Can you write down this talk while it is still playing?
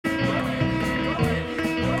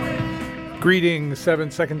Greetings,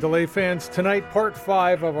 7-Second Delay fans. Tonight, part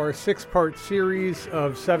 5 of our 6-part series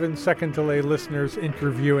of 7-Second Delay listeners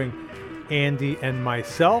interviewing Andy and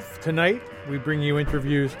myself. Tonight, we bring you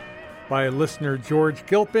interviews by listener George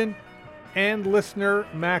Gilpin and listener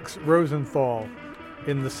Max Rosenthal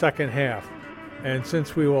in the second half. And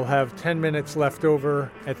since we will have 10 minutes left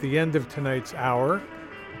over at the end of tonight's hour,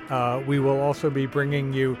 we will also be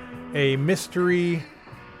bringing you a mystery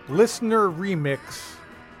listener remix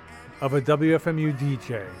of a WFMU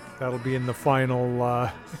DJ. That'll be in the final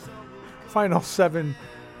 7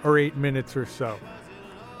 or 8 minutes or so.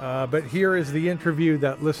 But here is the interview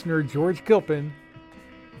that listener George Gilpin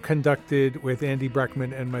conducted with Andy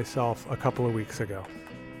Breckman and myself a couple of weeks ago.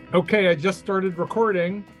 Okay, I just started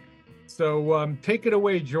recording, so take it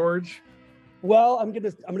away, George. Well, I'm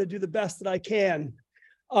gonna do the best that I can.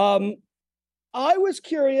 I was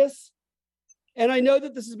curious. And I know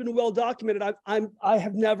that this has been well documented. I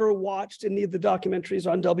have never watched any of the documentaries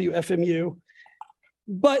on WFMU,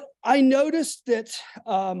 but I noticed that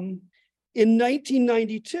in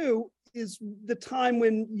 1992 is the time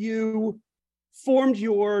when you formed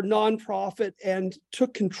your nonprofit and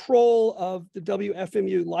took control of the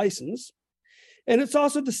WFMU license. And it's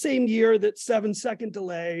also the same year that 7-Second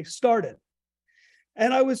Delay started.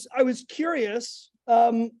 And I was curious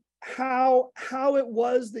how it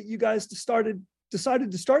was that you guys decided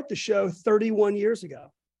to start the show 31 years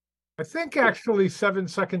ago. I think actually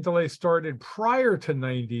 7-Second Delay started prior to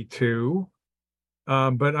 92,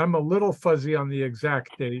 but I'm a little fuzzy on the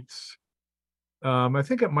exact dates. I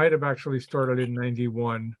think it might have actually started in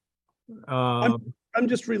 91. I'm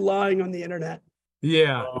just relying on the internet.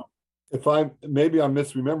 Yeah. I'm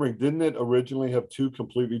misremembering, didn't it originally have 2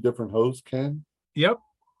 completely different hosts, Ken? Yep.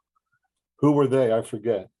 Who were they? I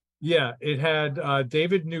forget. Yeah, it had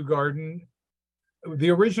David Newgarden.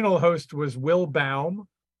 The original host was Will Baum,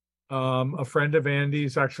 a friend of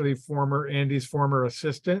Andy's, actually Andy's former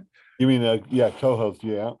assistant. You mean co-host?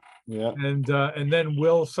 Yeah. And then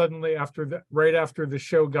Will suddenly, right after the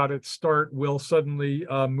show got its start, Will suddenly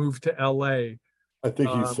moved to L.A. I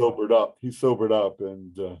think he sobered up. He sobered up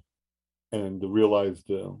and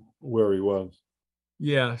realized where he was.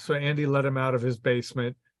 Yeah, so Andy let him out of his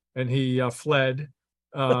basement, and he fled.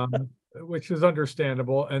 Which is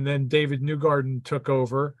understandable. And then David Newgarden took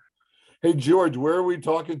over. Hey, George, where are we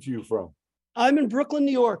talking to you from? I'm in Brooklyn,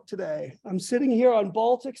 New York today. I'm sitting here on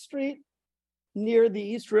Baltic Street near the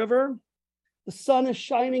East River. The sun is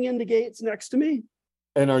shining in the gates next to me.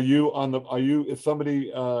 And are you on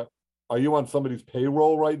somebody's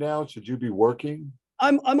payroll right now? Should you be working?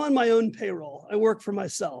 I'm on my own payroll. I work for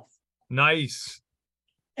myself. Nice.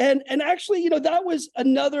 And actually, that was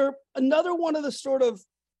another one of the sort of,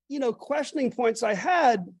 questioning points I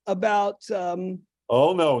had about.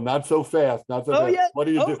 Oh no, not so fast, not so fast. Yeah. What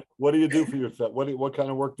do you do? What do you do for yourself? What kind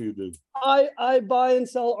of work do you do? I buy and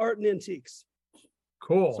sell art and antiques.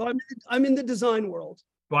 Cool. So I'm in the design world.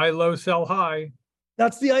 Buy low, sell high.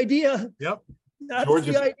 That's the idea. Yep. That's George,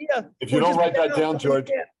 the idea. If you don't write that down,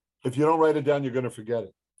 George, if you don't write it down, you're going to forget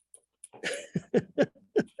it.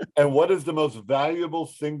 And what is the most valuable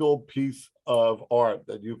single piece of art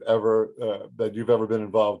that you've ever been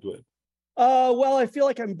involved with? Well, I feel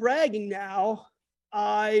like I'm bragging now.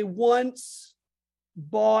 I once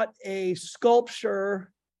bought a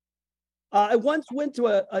sculpture. I once went to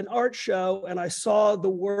an art show and I saw the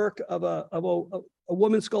work of a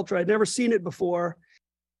woman sculptor. I'd never seen it before,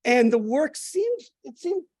 and the work seemed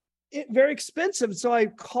very expensive. So I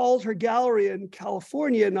called her gallery in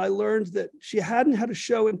California and I learned that she hadn't had a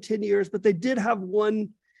show in 10 years, but they did have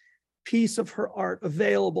one piece of her art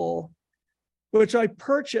available, which I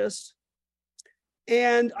purchased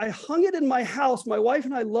and I hung it in my house. My wife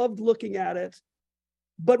and I loved looking at it,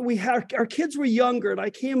 but our kids were younger, and I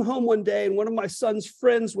came home one day and one of my son's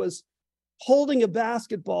friends was holding a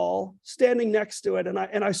basketball standing next to it. And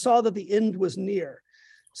I saw that the end was near.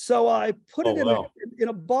 So I put it in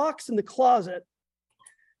a box in the closet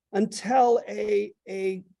until a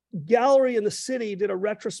gallery in the city did a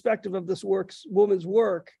retrospective of this woman's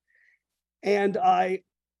work. And I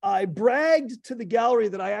bragged to the gallery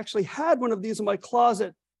that I actually had one of these in my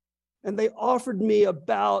closet, and they offered me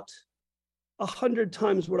about 100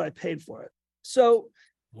 times what I paid for it. So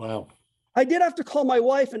wow. I did have to call my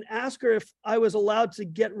wife and ask her if I was allowed to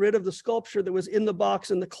get rid of the sculpture that was in the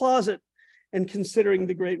box in the closet. And considering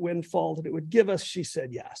the great windfall that it would give us, she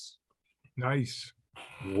said yes. Nice.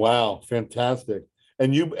 Wow, fantastic.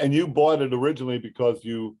 And you bought it originally because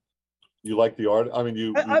you like the art? I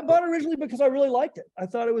mean, I bought it originally because I really liked it. I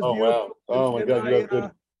thought it was beautiful. Wow. Oh my God, you have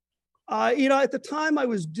good. At the time I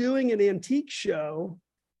was doing an antique show,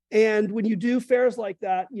 And when you do fairs like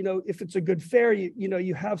that, if it's a good fair,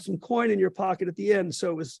 you have some coin in your pocket at the end.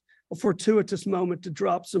 So it was a fortuitous moment to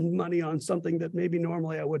drop some money on something that maybe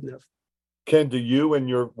normally I wouldn't have. Ken, do you and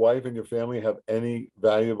your wife and your family have any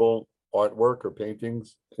valuable artwork or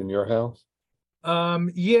paintings in your house?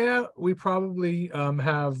 Yeah, we probably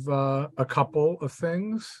have a couple of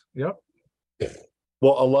things. Yep.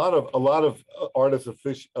 Well, a lot of artists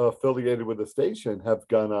affiliated with the station have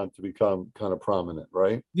gone on to become kind of prominent,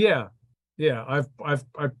 right? Yeah.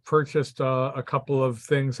 I've purchased a couple of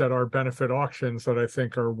things at our benefit auctions that I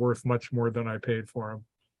think are worth much more than I paid for them.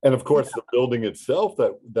 And of course, the building itself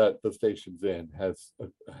that the station's in has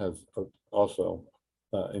also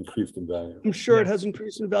increased in value. I'm sure it has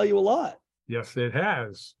increased in value a lot. Yes, it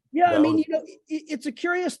has. Yeah, I mean, it's a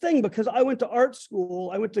curious thing because I went to art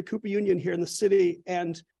school. I went to Cooper Union here in the city.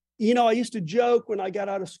 And, I used to joke when I got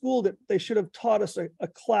out of school that they should have taught us a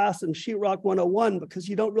class in Sheetrock 101 because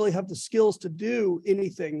you don't really have the skills to do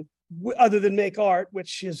anything other than make art,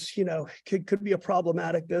 which is, could be a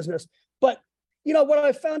problematic business. But, what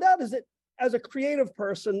I found out is that as a creative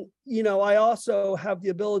person, I also have the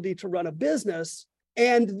ability to run a business.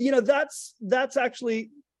 And, that's actually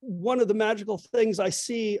one of the magical things I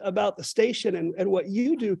see about the station and what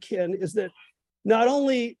you do, Ken, is that not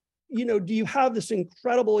only, do you have this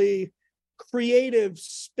incredibly creative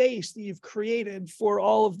space that you've created for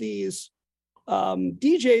all of these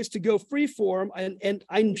DJs to go freeform, and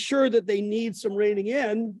I'm sure that they need some reining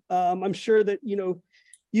in. I'm sure that,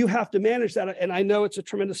 you have to manage that. And I know it's a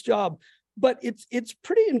tremendous job, but it's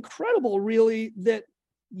pretty incredible, really, that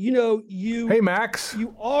Hey, Max.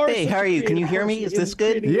 You are. Hey, how are you? Can you hear me? Is this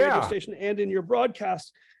good? Yeah. Station and in your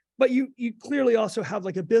broadcast, but you clearly also have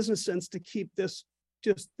like a business sense to keep this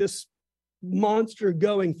monster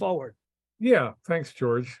going forward. Yeah. Thanks,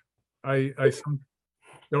 George. I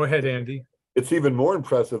go ahead, Andy. It's even more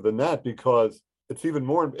impressive than that because it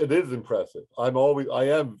is impressive. I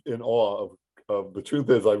am in awe of the truth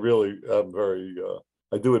is I really am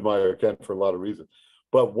I do admire Ken for a lot of reasons,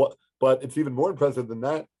 but it's even more impressive than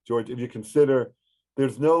that, George, if you consider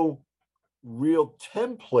there's no real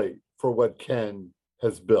template for what Ken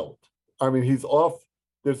has built. I mean,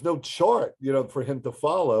 there's no chart, for him to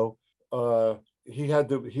follow. He had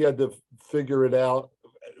to figure it out,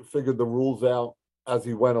 figure the rules out as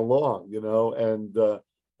he went along,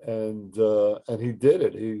 and he did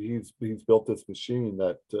it. He's built this machine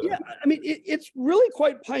that. Yeah, I mean, it's really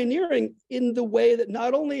quite pioneering in the way that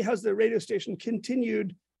not only has the radio station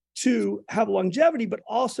continued to have longevity, but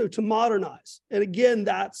also to modernize. And again,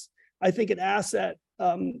 that's, I think, an asset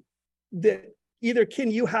that either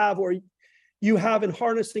Ken you have or you have in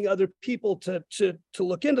harnessing other people to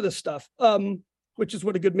look into this stuff, which is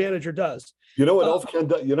what a good manager does. You know what else Ken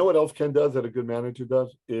does? You know what else Ken does that a good manager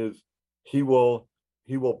does is he will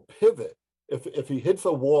pivot. If he hits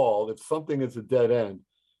a wall, if something is a dead end,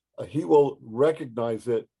 he will recognize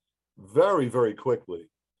it very, very quickly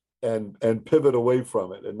and pivot away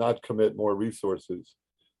from it and not commit more resources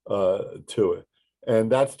to it.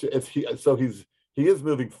 And he is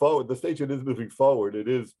moving forward. The station is moving forward. It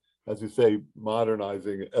is, as you say,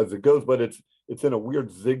 modernizing as it goes, but it's in a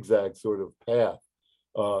weird zigzag sort of path.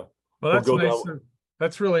 Well, that's nice.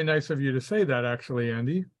 That's really nice of you to say that, actually,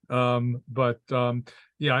 Andy. Yeah,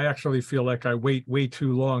 I actually feel like I wait way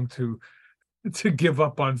too long to give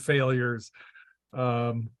up on failures.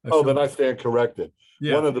 Then I stand corrected.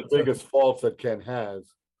 Yeah, one of the biggest faults that Ken has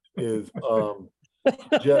is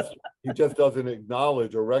he just doesn't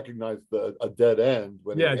acknowledge or recognize a dead end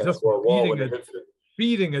when he hits a wall.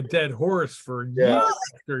 Beating a dead horse for years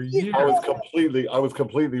after years. I was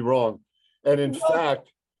completely wrong. And in fact,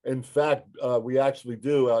 we actually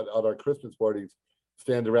do at our Christmas parties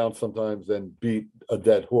stand around sometimes and beat a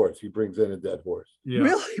dead horse. He brings in a dead horse. Yeah.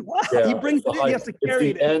 Really? Wow. Yeah. He brings it in, he has to carry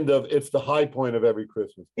it. It's the high point of every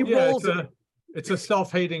Christmas party. He rolls it. It's a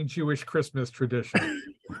self-hating Jewish Christmas tradition.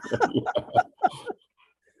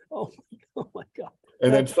 Oh my God.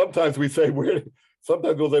 And then sometimes we'll say, where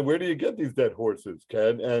do you get these dead horses,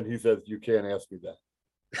 Ken? And he says, you can't ask me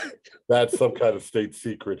that. That's some kind of state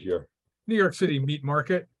secret here. New York City meat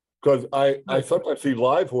market. Because I sometimes see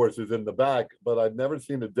live horses in the back, but I've never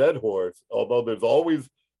seen a dead horse, although there's always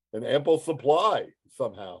an ample supply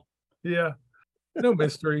somehow. Yeah, no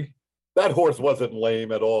mystery. That horse wasn't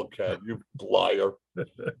lame at all, Ken. You liar.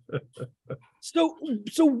 So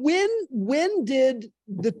when did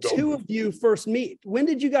the two of you first meet? When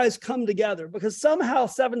did you guys come together? Because somehow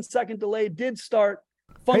 7 Second Delay did start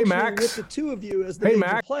functioning with the two of you as the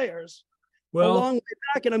major players a long way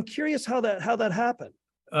back, and I'm curious how that happened.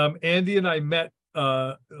 Andy and I met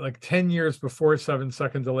like 10 years before 7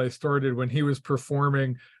 Second Delay started when he was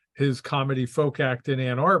performing his comedy folk act in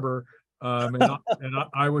Ann Arbor.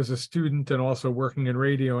 I was a student and also working in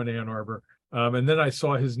radio in Ann Arbor. And then I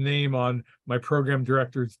saw his name on my program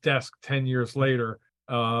director's desk 10 years later.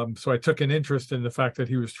 So I took an interest in the fact that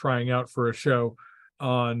he was trying out for a show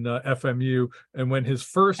on FMU. And when his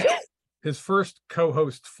first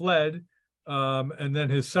co-host fled, and then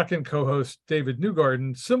his second co-host, David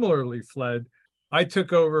Newgarden, similarly fled, I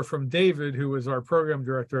took over from David, who was our program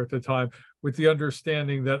director at the time, with the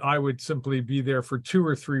understanding that I would simply be there for 2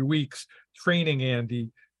 or 3 weeks training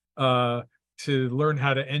Andy to learn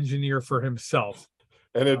how to engineer for himself.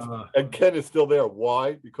 And and Ken is still there.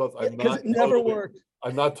 Why? Because it never worked.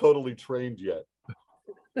 I'm not totally trained yet.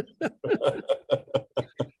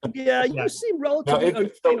 Yeah, you seem relatively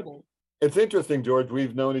untrainable. It's interesting, George.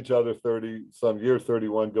 We've known each other 30 some years,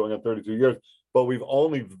 31, going on 32 years, but we've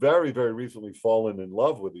only very, very recently fallen in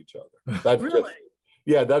love with each other. That's really?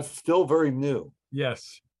 That's still very new.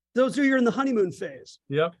 Yes. Those are you're in the honeymoon phase.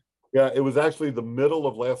 Yep. Yeah, it was actually the middle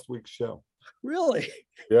of last week's show. Really?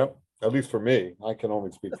 Yep. At least for me. I can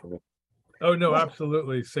only speak for me. Oh, no,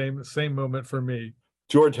 absolutely. Same moment for me.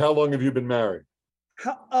 George, how long have you been married?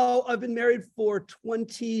 I've been married for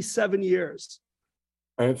 27 years.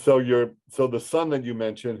 And so the son that you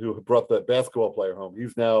mentioned who brought that basketball player home,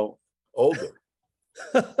 he's now older.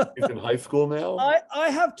 He's in high school now. I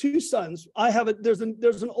have 2 sons. There's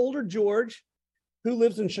an older George who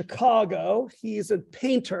lives in Chicago. He's a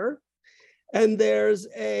painter, and there's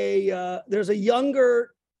a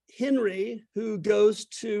younger Henry who goes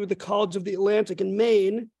to the College of the Atlantic in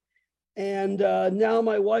Maine. And now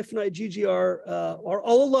my wife and I, Gigi, are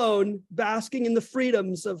all alone, basking in the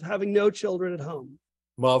freedoms of having no children at home.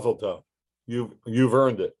 Mazel tov. You've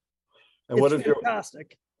earned it. And it's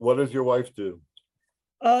fantastic. What does your wife do?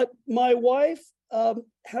 My wife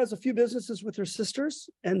has a few businesses with her sisters,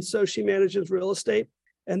 and so she manages real estate,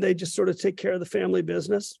 and they just sort of take care of the family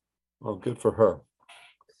business. Oh, good for her.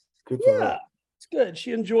 Good for her. It's good.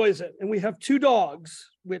 She enjoys it. And we have 2 dogs,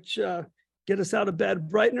 which get us out of bed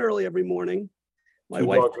bright and early every morning. My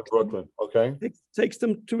wife dogs in Brooklyn. Okay. Takes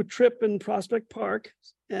them to a trip in Prospect Park.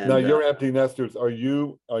 And, now you're empty nesters. Are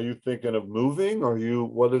you thinking of moving?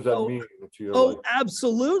 What does that mean?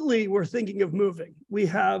 Absolutely. We're thinking of moving. We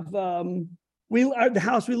have, the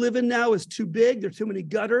house we live in now is too big. There are too many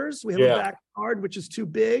gutters. We have a backyard, which is too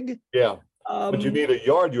big. Yeah. But you need a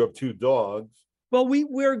yard. You have 2 dogs. Well,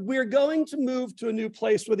 we're going to move to a new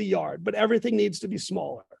place with a yard, but everything needs to be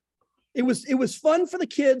smaller. It was fun for the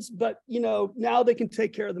kids, but now they can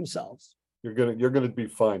take care of themselves. You're gonna be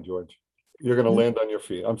fine, George. You're gonna land on your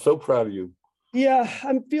feet. I'm so proud of you. Yeah,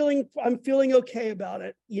 I'm feeling okay about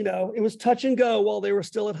it. It was touch and go while they were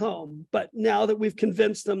still at home, but now that we've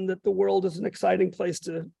convinced them that the world is an exciting place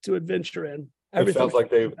to adventure in. It sounds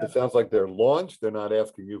like they're launched. They're not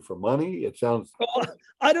asking you for money. It sounds.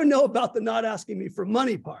 I don't know about the not asking me for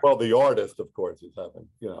money part. Well, the artist, of course, is having.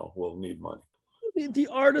 Will need money. The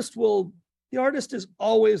artist is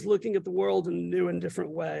always looking at the world in a new and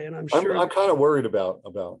different way, and I'm sure. I'm kind of worried about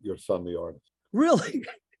your son, the artist. Really?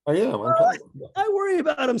 I am. I worry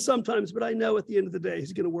about him sometimes, but I know at the end of the day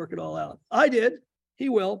he's going to work it all out. I did. He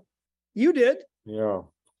will. You did. Yeah.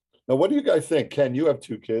 Now, what do you guys think? Ken, you have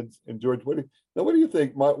 2 kids, and George, what do you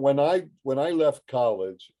think? When I left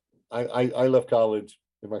college, I left college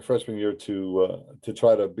in my freshman year to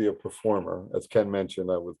try to be a performer. As Ken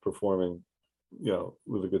mentioned, I was performing,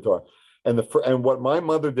 with a guitar. And what my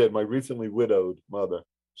mother did, my recently widowed mother,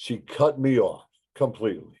 she cut me off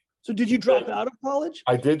completely. So did you drop out of college?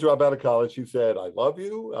 I did drop out of college. She said, "I love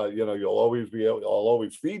you. I'll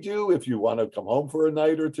always feed you if you want to come home for a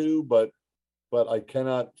night or 2, but I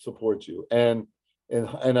cannot support you." And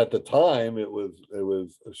at the time, it was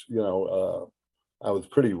I was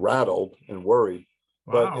pretty rattled and worried.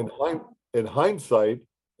 Wow. But in hindsight,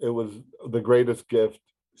 it was the greatest gift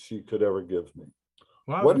she could ever give me.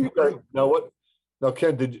 Wow. What do you guys now,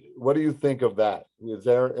 Ken? What do you think of that? Is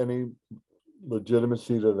there any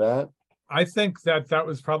legitimacy to that? I think that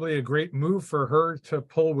was probably a great move for her to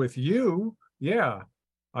pull with you. Yeah.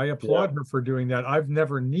 I applaud her for doing that. I've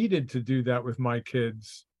never needed to do that with my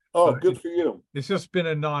kids. Oh, good for you. It's just been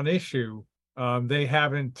a non-issue. They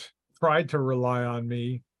haven't tried to rely on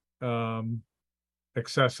me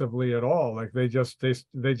excessively at all. Like they just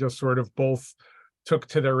sort of both took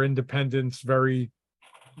to their independence very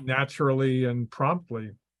naturally and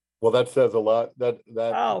promptly. Well, that says a lot. That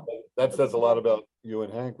says a lot about you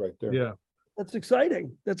and Hank right there. Yeah. That's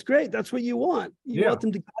exciting. That's great. That's what you want. You want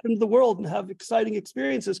them to get into the world and have exciting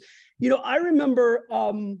experiences. I remember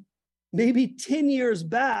maybe 10 years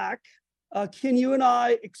back, Ken, you and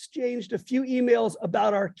I exchanged a few emails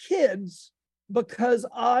about our kids because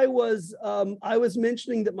I was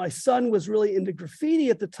mentioning that my son was really into graffiti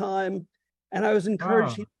at the time, and I was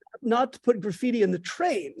encouraging not to put graffiti in the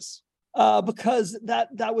trains because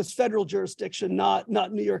that was federal jurisdiction, not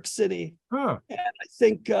New York City. Huh. And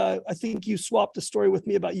I think you swapped a story with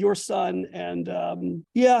me about your son, and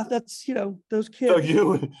yeah, that's those kids.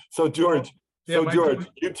 So George,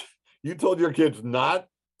 you told your kids not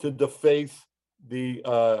to deface the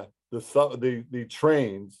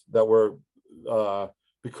trains that were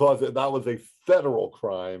because that was a federal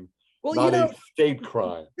crime, not a state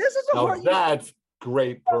crime. This is that's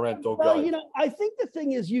great parental guidance. I think the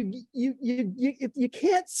thing is you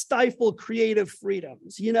can't stifle creative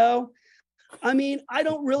freedoms. I mean, I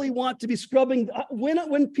don't really want to be scrubbing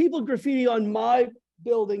when people graffiti on my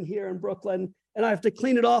building here in Brooklyn and I have to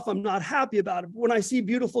clean it off. I'm not happy about it. When I see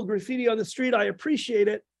beautiful graffiti on the street, I appreciate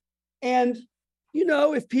it. And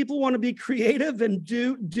if people want to be creative and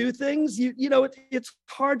do things, it's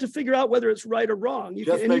hard to figure out whether it's right or wrong.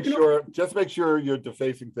 Just make sure you're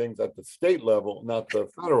defacing things at the state level, not the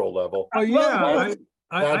federal level. Oh yeah,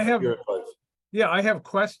 I have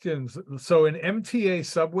questions. So an MTA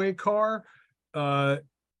subway car, I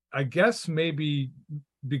guess maybe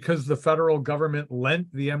because the federal government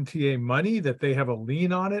lent the MTA money that they have a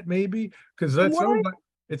lien on it, maybe because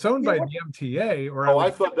it's owned by the MTA.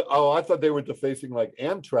 I thought they were defacing like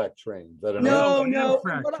Amtrak trains. No.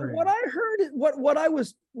 What I heard, what I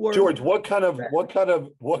was worried. George, what kind of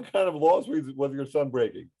laws was your son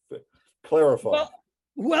breaking? Clarify.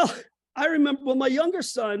 Well, I remember. Well, my younger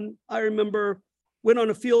son, I remember, went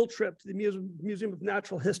on a field trip to the Museum of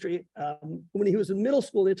Natural History when he was in middle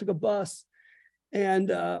school. They took a bus, and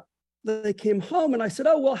they came home, and I said,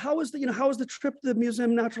 "Oh, well, how was the trip to the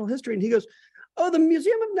Museum of Natural History?" And he goes, "Oh, the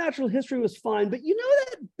Museum of Natural History was fine, but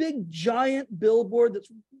that big giant billboard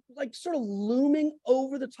that's like sort of looming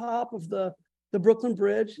over the top of the Brooklyn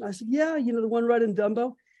Bridge?" And I said, "Yeah, the one right in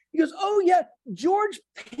Dumbo." He goes, "Oh yeah, George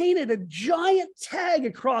painted a giant tag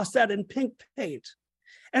across that in pink paint."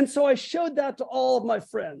 And so I showed that to all of my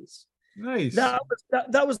friends. Nice. That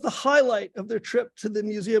was the highlight of their trip to the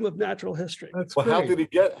Museum of Natural History. That's great. How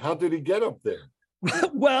did he get up there?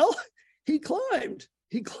 Well, he climbed.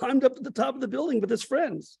 He climbed up to the top of the building with his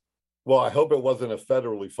friends. Well, I hope it wasn't a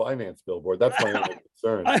federally financed billboard. That's my only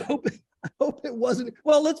concern. I hope it wasn't.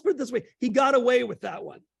 Well, let's put it this way. He got away with that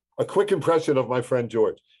one. A quick impression of my friend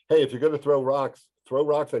George. Hey, if you're going to throw rocks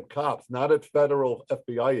at cops, not at federal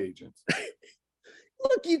FBI agents.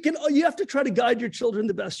 Look, you have to try to guide your children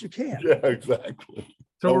the best you can. Yeah, exactly.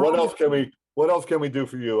 So what else can we do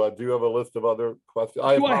for you? Do you have a list of other questions?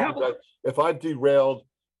 If I derailed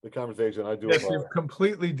the conversation, I do. Yes, you've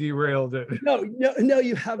completely derailed it. No,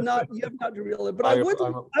 you have not. You have not derailed it. But I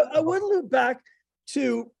would look back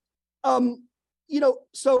to,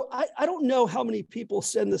 so I don't know how many people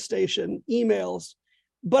send the station emails,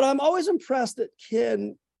 but I'm always impressed that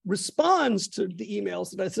Ken responds to the emails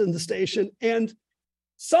that I send the station, and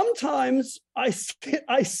sometimes I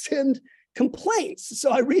send complaints.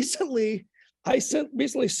 So I recently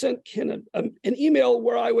sent Ken an email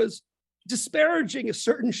where I was disparaging a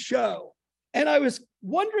certain show. And I was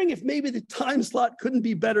wondering if maybe the time slot couldn't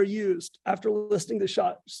be better used after listening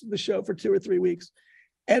to the show for 2 or 3 weeks.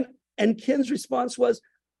 And Ken's response was,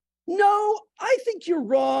 "No, I think you're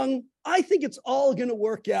wrong. I think it's all going to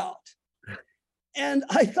work out." And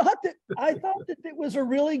I thought that it was a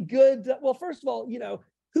really good, well, first of all,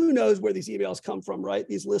 who knows where these emails come from, right?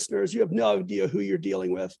 These listeners, you have no idea who you're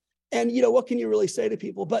dealing with. And, what can you really say to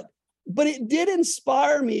people? But it did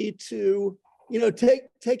inspire me to,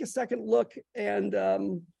 take a second look. And,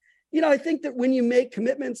 I think that when you make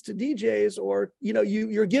commitments to DJs or,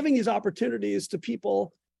 you're giving these opportunities to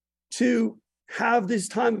people to have this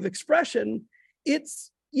time of expression,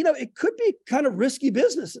 it's, it could be kind of risky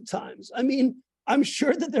business at times. I mean, I'm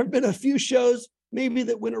sure that there have been a few shows maybe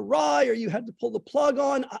that went awry or you had to pull the plug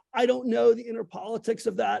on. I don't know the inner politics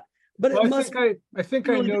of that. But I think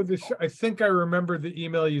I know the show. I think I remember the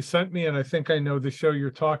email you sent me, and I think I know the show you're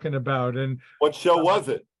talking about. And what show was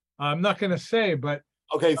it? I'm not going to say, but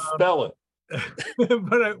okay, spell it.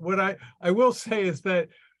 But what I will say is that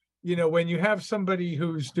when you have somebody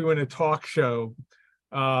who's doing a talk show,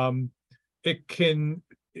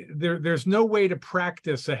 there's no way to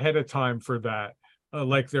practice ahead of time for that,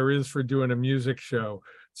 like there is for doing a music show.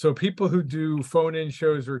 So people who do phone-in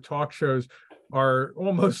shows or talk shows are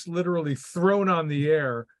almost literally thrown on the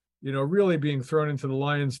air, really being thrown into the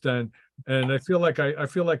lion's den. And I feel like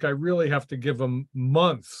I really have to give them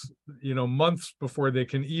months before they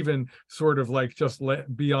can even sort of like just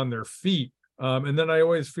be on their feet. And then I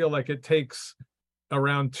always feel like it takes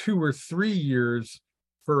around 2 or 3 years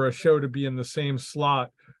for a show to be in the same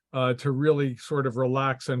slot to really sort of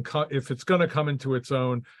relax. And if it's going to come into its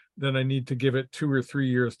own, then I need to give it 2 or 3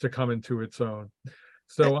 years to come into its own.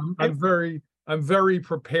 So I'm very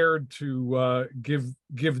prepared to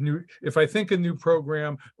give new. If I think a new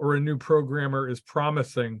program or a new programmer is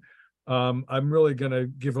promising, I'm really going to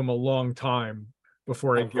give them a long time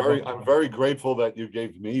before I give up. I'm very grateful that you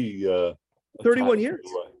gave me 31 years.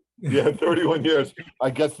 Yeah, 31 years.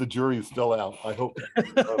 I guess the jury is still out. I hope.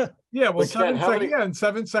 Yeah, well,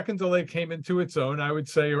 7 second delay came into its own, I would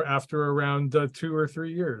say, after around 2 or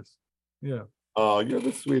 3 years. Yeah. Oh, you're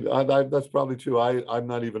the sweet. That's probably true. I'm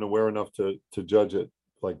not even aware enough to judge it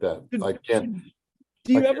like that. I can't.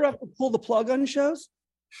 Do you ever have to pull the plug on shows?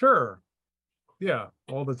 Sure. Yeah,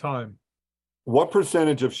 all the time. What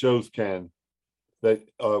percentage of shows, Ken, that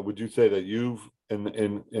would you say that you've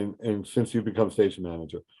and since you've become station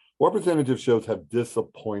manager, what percentage of shows have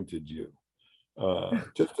disappointed you?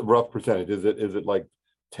 Just a rough percentage. Is it like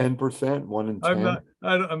 10%, 1 in 10?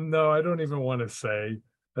 I don't even want to say.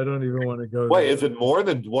 I don't even want to go. Wait, is it more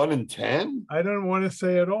than 1 in 10? I don't want to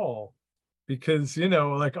say at all, because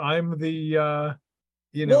like I'm the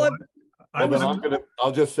Well,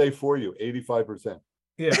 I'll just say for you, 85%.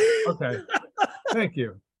 Yeah. Okay. Thank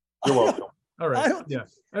you. You're welcome. All right. Yeah.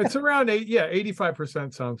 It's around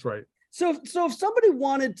 85% sounds right. So if somebody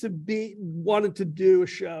wanted to do a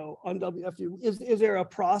show on WFU, is there a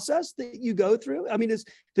process that you go through? I mean,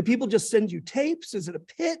 do people just send you tapes? Is it a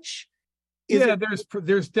pitch?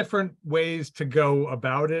 There's different ways to go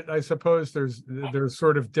about it. I suppose there's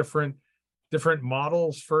sort of different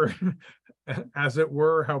models for, as it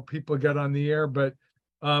were, how people get on the air. But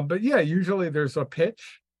yeah, usually there's a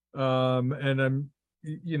pitch, and I'm,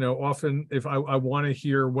 often if I want to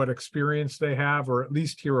hear what experience they have, or at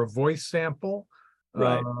least hear a voice sample.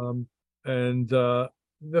 Right. And the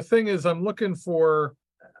thing is, I'm looking for.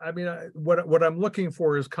 I mean, what I'm looking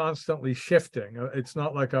for is constantly shifting. It's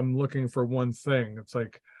not like I'm looking for one thing. It's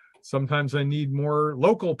like sometimes I need more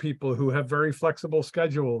local people who have very flexible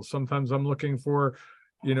schedules. Sometimes I'm looking for,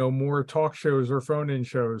 more talk shows or phone-in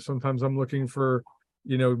shows. Sometimes I'm looking for,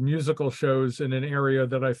 musical shows in an area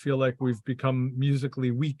that I feel like we've become musically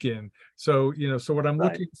weak in. So, so what I'm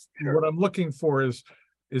looking for is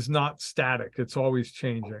not static. It's always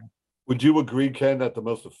changing. Would you agree, Ken, that the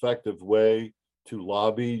most effective way to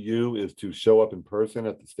lobby you is to show up in person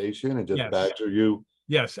at the station and just badger you?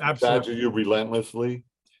 Yes, absolutely. Badger you relentlessly?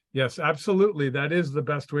 Yes, absolutely. That is the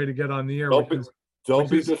best way to get on the air. Don't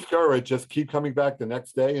be discouraged. Just keep coming back the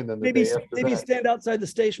next day, and then maybe stand outside the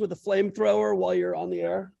station with a flamethrower while you're on the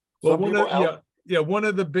air. Well, one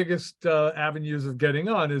of the biggest avenues of getting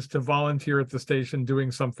on is to volunteer at the station doing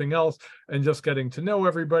something else and just getting to know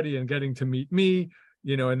everybody and getting to meet me,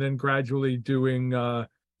 and then gradually doing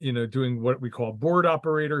what we call board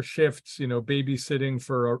operator shifts, babysitting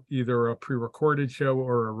for either a pre-recorded show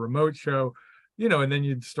or a remote show, and then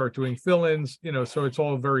you'd start doing fill-ins, so it's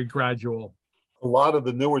all very gradual. A lot of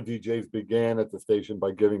the newer DJs began at the station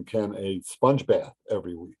by giving Ken a sponge bath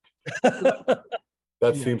every week.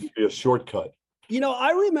 That seems to be a shortcut.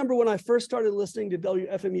 I remember when I first started listening to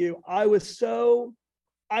WFMU, I was so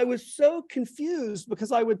confused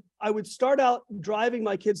because I would start out driving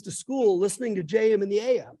my kids to school listening to JM in the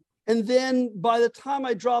AM. And then by the time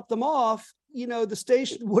I dropped them off, the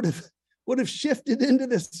station would have shifted into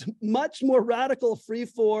this much more radical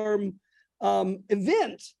freeform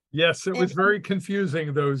event. Yes, it was very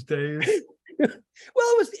confusing those days.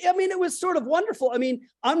 Well, it was sort of wonderful. I mean,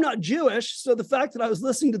 I'm not Jewish, so the fact that I was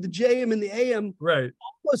listening to the JM and the AM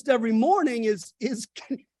almost every morning is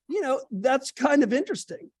that's kind of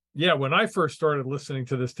interesting. Yeah, when I first started listening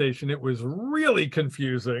to the station, it was really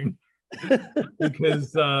confusing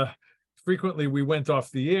because frequently we went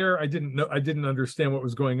off the air. I didn't understand what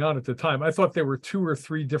was going on at the time. I thought there were 2 or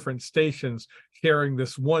 3 different stations sharing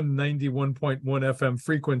this 91.1 FM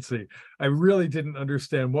frequency. I really didn't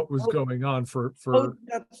understand what was going on for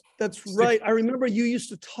that's right. I remember you used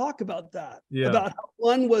to talk about that. Yeah. About how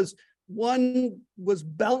one was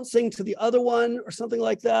bouncing to the other one or something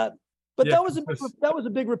like that. But that was a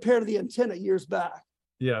big repair to the antenna years back.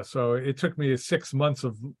 Yeah, so it took me 6 months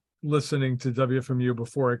of listening to WFMU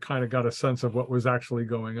before I kind of got a sense of what was actually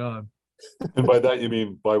going on. And by that you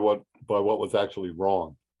mean by what was actually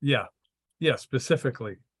wrong? Yeah,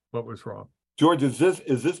 specifically what was wrong. George, is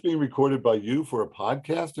this being recorded by you for a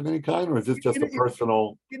podcast of any kind, or is this just a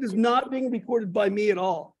personal? It is not being recorded by me at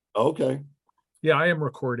all. Okay. Yeah, I am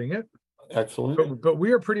recording it. Excellent. But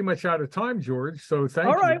we are pretty much out of time, George. So thank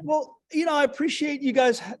you. All right. Well, I appreciate you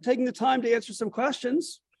guys taking the time to answer some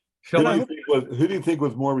questions. Who do you think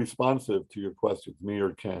was more responsive to your questions, me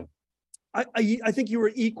or Ken? I think you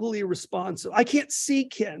were equally responsive. I can't see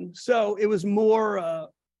Ken, so it was more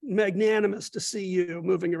magnanimous to see you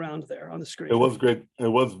moving around there on the screen. It was great. It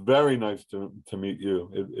was very nice to meet you.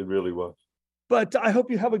 It really was. But I hope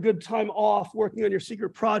you have a good time off working on your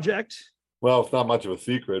secret project. Well, it's not much of a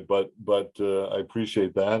secret, but I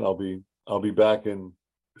appreciate that. I'll be back in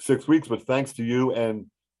 6 weeks. But thanks to you and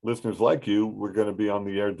listeners like you, we're going to be on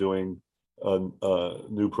the air doing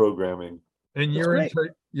new programming. And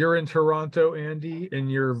you're in Toronto, Andy, in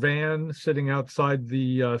your van, sitting outside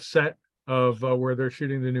the set of where they're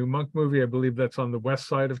shooting the new Monk movie. I believe that's on the west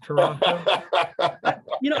side of Toronto.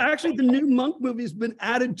 Actually, the new Monk movie has been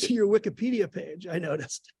added to your Wikipedia page, I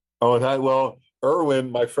noticed. Oh, well,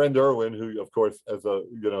 Erwin, my friend Erwin, who, of course, as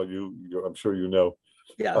I'm sure you know,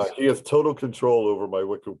 yes, he has total control over my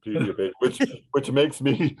Wikipedia page, which makes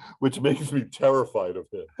me terrified of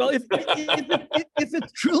him. Well, if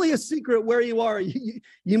it's truly a secret where you are,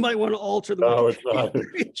 you might want to alter the. No, it's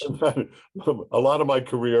not. A lot of my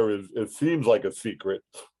career it seems like a secret,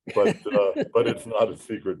 but it's not a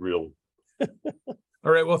secret really.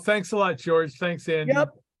 All right. Well, thanks a lot, George. Thanks, Andy. Yep.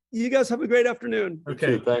 You guys have a great afternoon.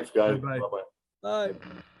 Okay. Thanks, guys. Bye-bye. Bye-bye. Bye.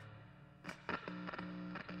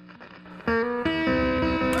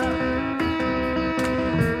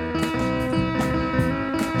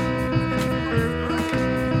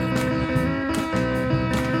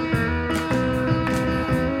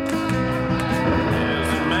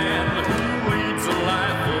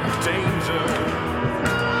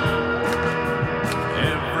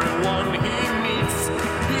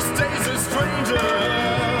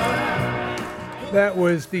 That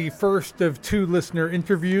was the first of 2 listener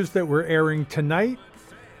interviews that we're airing tonight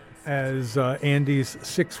as Andy's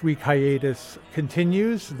 6-week hiatus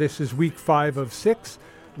continues. This is week 5 of 6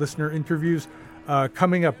 listener interviews.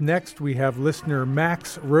 Coming up next, we have listener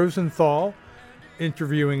Max Rosenthal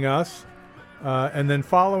interviewing us. And then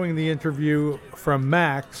following the interview from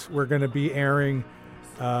Max, we're going to be airing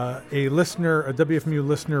a WFMU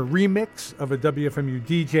listener remix of a WFMU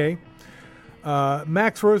DJ.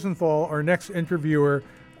 Max Rosenthal, our next interviewer,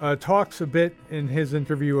 talks a bit in his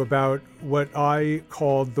interview about what I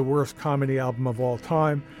called the worst comedy album of all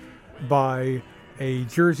time by a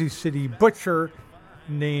Jersey City butcher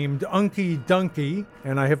named Unky Dunky,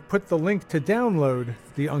 and I have put the link to download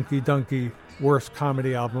the Unky Dunky worst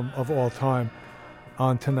comedy album of all time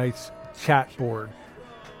on tonight's chat board.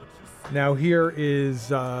 Now here is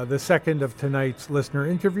the second of tonight's listener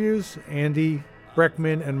interviews. Andy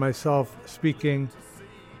Breckman and myself speaking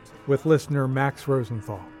with listener Max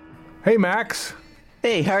Rosenthal. Hey, Max.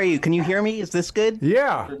 Hey, how are you? Can you hear me? Is this good?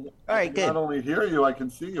 Yeah. All right, good. Not only hear you, I can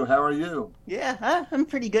see you. How are you? Yeah, I'm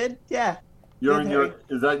pretty good. Yeah. You're Good, in Harry.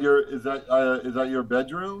 is that your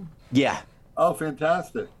bedroom? Yeah. Oh,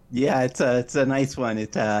 fantastic. Yeah, it's a nice one.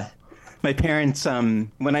 My parents,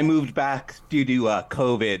 when I moved back due to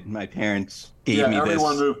COVID, my parents gave me this.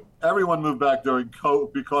 Everyone moved back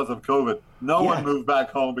because of COVID. No one moved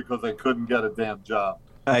back home because they couldn't get a damn job.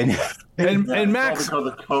 I know. And Max, because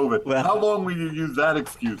of COVID. Well, how long will you use that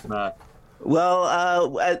excuse, Max? Well,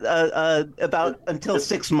 about until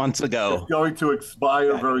 6 months ago. It's going to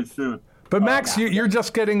expire very soon. But Max, you're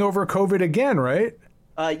just getting over COVID again, right?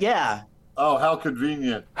 Yeah. Oh, how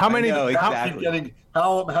convenient. How many? I know, exactly.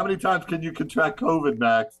 How many times can you contract COVID,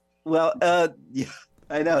 Max? Well, yeah,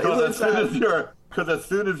 I know. Because as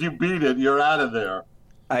soon as you beat it, you're out of there.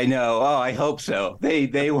 I know. Oh, I hope so.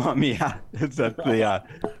 They want me out.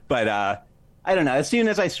 But I don't know. As soon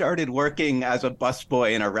as I started working as a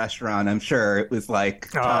busboy in a restaurant, I'm sure it was like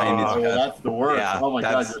time. That's the worst. Yeah, oh my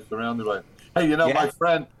God, you're surrounded by. Hey, my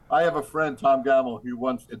friend. I have a friend, Tom Gamble, who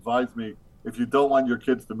once advised me: if you don't want your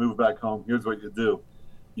kids to move back home, here's what you do: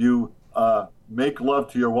 you make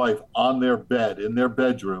love to your wife on their bed in their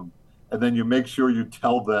bedroom, and then you make sure you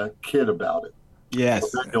tell the kid about it.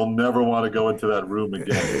 Yes. So you'll never want to go into that room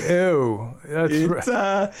again. Ew.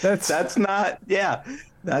 That's not. Yeah.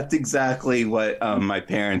 That's exactly what my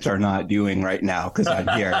parents are not doing right now because I'm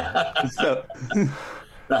here. So,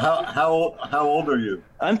 how old are you?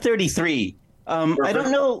 I'm 33. I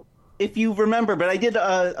don't know if you remember, but I did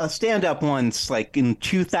a stand-up once, like in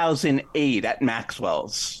 2008 at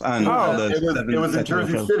Maxwell's. It was in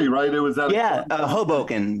Jersey City, right? It was at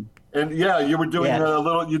Hoboken. And you were doing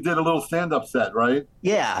you did a little stand-up set, right?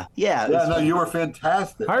 Yeah. No, you were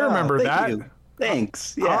fantastic. I remember that. You.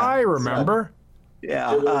 Thanks. Yeah. I remember.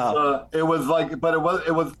 Yeah. It was like, but it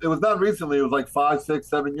was not recently. It was like 5, 6,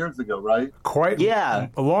 7 years ago, right? Quite. Yeah.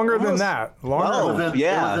 Longer than that. It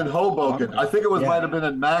was in Hoboken. I think it might have been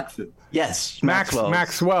in Max's. Yes.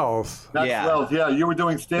 Maxwell's. Yeah, you were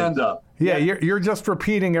doing stand-up. Yeah, you're just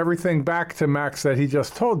repeating everything back to Max that he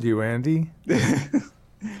just told you, Andy.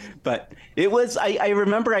 But it was, I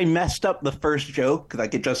remember I messed up the first joke,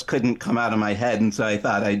 like it just couldn't come out of my head. And so I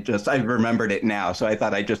thought I remembered it now. So I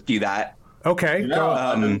thought I'd just do that. Okay.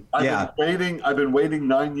 Yeah, I've been waiting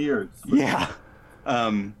 9 years. Yeah.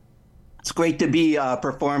 It's great to be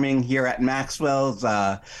performing here at Maxwell's.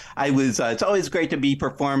 It's always great to be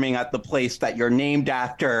performing at the place that you're named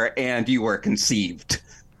after and you were conceived.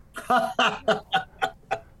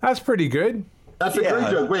 That's pretty good. That's a great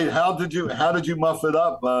joke. Wait, how did you muff it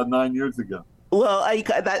up 9 years ago? Well,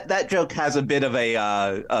 that joke has a bit of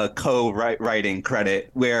a co-writing credit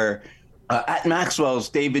where at Maxwell's,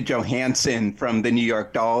 David Johansen from the New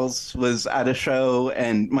York Dolls was at a show,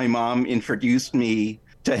 and my mom introduced me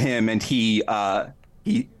to him, and he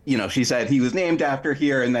she said he was named after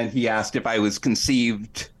here, and then he asked if I was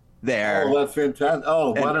conceived there. Oh, that's fantastic!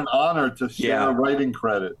 Oh, what an honor to share a writing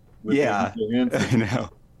credit with David Johansen. I know.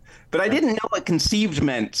 But I didn't know what conceived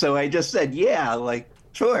meant, so I just said,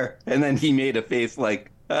 sure. And then he made a face like,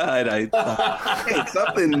 and I thought, hey,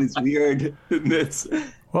 something is weird in this.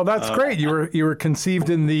 Well, that's great. You were conceived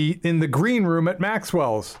in the green room at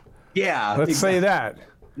Maxwell's. Yeah. Let's say that.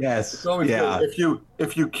 Yes. It's always good.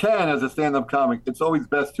 If you can, as a stand-up comic, it's always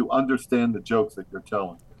best to understand the jokes that you're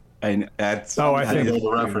telling. And that's I think the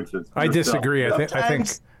references. I disagree. I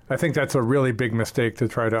think that's a really big mistake to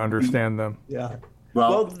try to understand them. Yeah.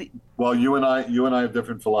 Well, you and I have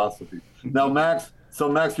different philosophies. Now, Max,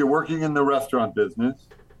 you're working in the restaurant business.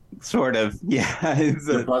 Sort of, yeah.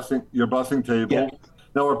 You're bussing tables. Yeah.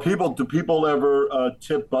 Now, do people ever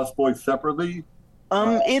tip busboys separately?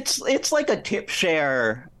 It's like a tip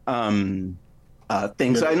share thing.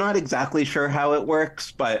 So I'm not exactly sure how it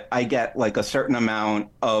works, but I get like a certain amount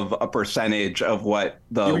of a percentage of what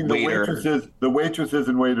the waiter. The waitresses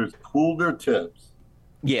and waiters pool their tips.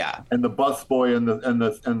 Yeah. And the busboy and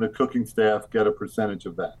the cooking staff get a percentage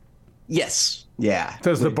of that. Yes. Yeah.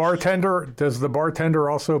 Does the bartender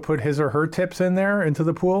also put his or her tips in there into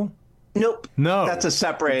the pool? Nope. No. That's a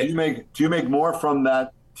separate. Do you make more from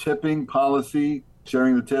that tipping policy,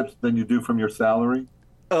 sharing the tips, than you do from your salary?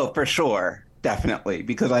 Oh, for sure. Definitely.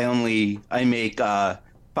 Because I make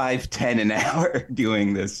 $5.10 an hour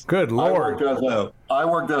doing this. Good Lord. I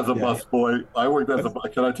worked as a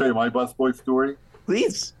busboy. Can I tell you my busboy story?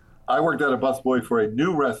 Please. I worked at a busboy for a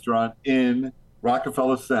new restaurant in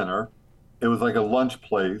Rockefeller Center. It was like a lunch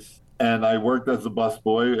place, and I worked as a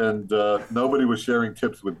busboy, and nobody was sharing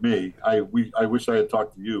tips with me. I wish I had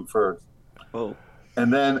talked to you first. Oh.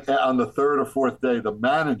 And then on the third or fourth day, the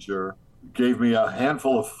manager gave me a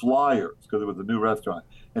handful of flyers because it was a new restaurant,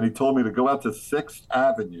 and he told me to go out to 6th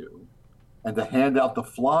Avenue and to hand out the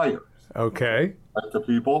flyers. Okay. To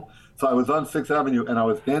people. So I was on 6th Avenue, and I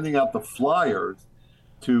was handing out the flyers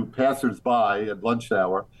to passersby at lunch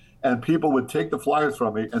hour, and people would take the flyers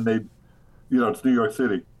from me, and it's New York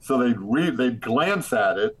City, so they'd glance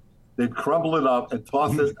at it, they'd crumble it up and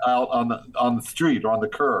toss it out on the street or on the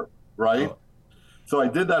curb, right? Oh. So I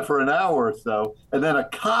did that for an hour or so, and then a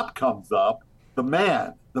cop comes up, the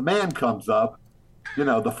man comes up,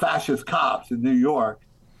 the fascist cops in New York,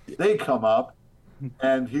 they come up,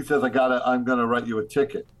 and he says, I'm gonna write you a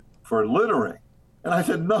ticket for littering. And I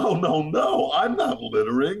said, no, I'm not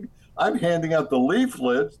littering. I'm handing out the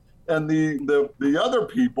leaflets, and the other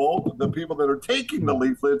people, the people that are taking the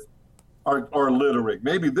leaflets are littering.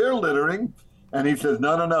 Maybe they're littering. And he says,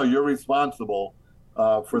 no, you're responsible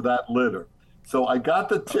for that litter. So I got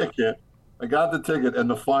the ticket, and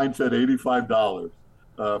the fine said $85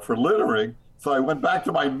 for littering. So I went back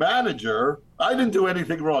to my manager. I didn't do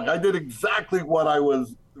anything wrong. I did exactly what I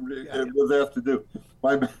was asked to do.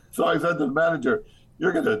 So I said to the manager,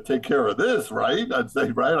 "You're going to take care of this, right?" I'd say,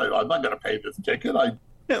 "Right, I'm not going to pay this ticket.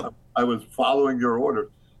 I was following your orders."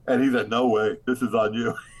 And he said, "No way, this is on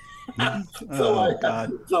you." So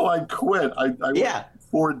I quit. I went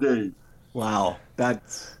 4 days. Wow,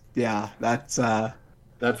 that's my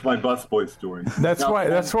busboy story. That's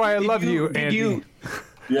why I love you, Andy.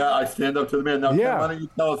 Yeah, I stand up to the man. Now, why don't you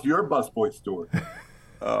tell us your busboy story?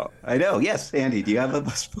 Oh, I know. Yes, Andy, do you have a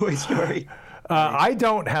busboy story? I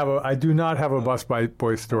do not have a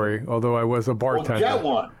busboy story, although I was a bartender. Well, get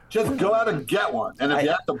one. Just go out and get one. And if you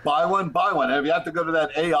have to buy one, buy one. And if you have to go to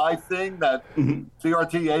that AI thing, that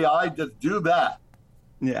CRT AI, just do that.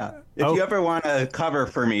 Yeah. If you ever want to cover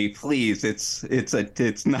for me, please. It's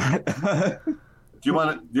not. Do you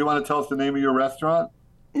want to tell us the name of your restaurant?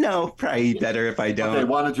 No, probably better if I don't. Okay,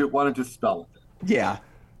 why don't you spell it? Yeah.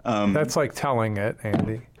 That's like telling it,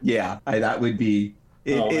 Andy. Yeah, that would be.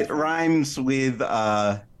 It rhymes with.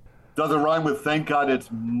 Does it rhyme with "Thank God It's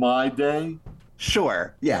My Day"?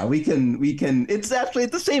 Sure. Yeah, we can. It's actually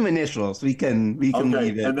the same initials. We can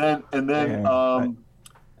leave it.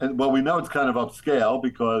 And well, we know it's kind of upscale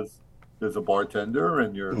because there's a bartender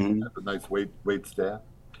and you have a nice wait staff.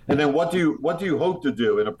 And then what do you hope to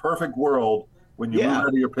do in a perfect world when you move out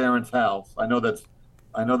of your parents' house? I know that's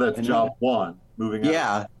job one, moving out.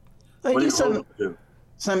 Yeah. What do you hope to do?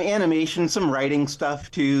 Some animation, some writing stuff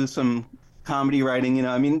too, some comedy writing, you know.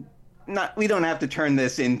 I mean, we don't have to turn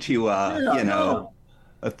this into a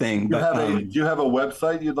thing. Do you have a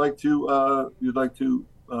website you'd like to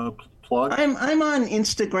plug? I'm on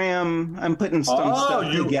Instagram. I'm putting some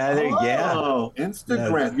stuff together. Oh,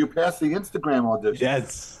 Instagram. Yes. You passed the Instagram audition.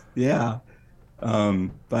 Yes. Yeah.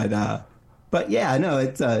 But yeah, no,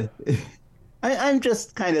 it's I'm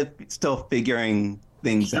just kind of still figuring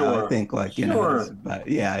things out. I think, like, you know, but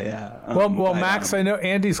yeah. Well, Max, I know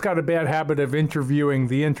Andy's got a bad habit of interviewing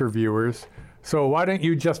the interviewers. So why don't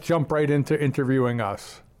you just jump right into interviewing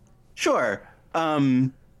us? Sure. All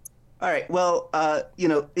right. Well, you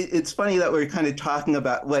know, it's funny that we're kind of talking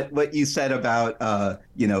about what you said about,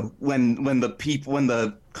 you know, when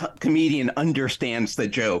the comedian understands the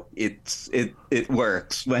joke, it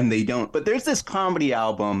works. When they don't. But there's this comedy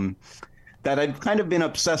album that I've kind of been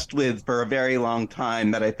obsessed with for a very long time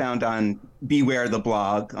that I found on Beware the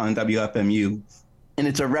Blog on WFMU. And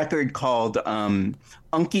it's a record called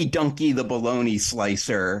Unky Dunky the Bologna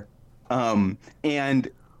Slicer. And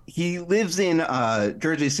he lives in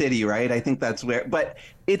Jersey City, right? I think that's where. But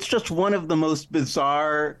it's just one of the most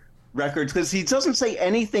bizarre records because he doesn't say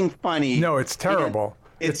anything funny. No, it's terrible.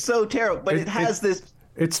 It's so terrible. But it has this.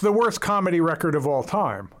 It's the worst comedy record of all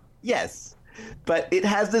time. Yes. But it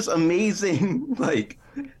has this amazing, like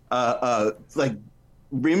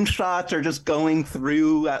rim shots are just going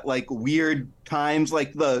through at like weird times.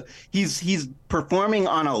 Like he's performing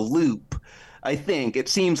on a loop, I think it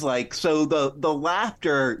seems like. So the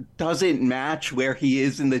laughter doesn't match where he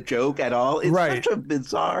is in the joke at all. It's such a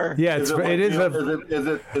bizarre. Yeah, is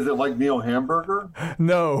it like Neil Hamburger?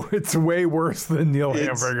 No, it's way worse than Neil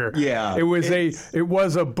Hamburger. Yeah, it was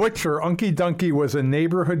a butcher. Unky Dunky was a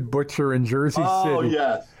neighborhood butcher in Jersey City. Oh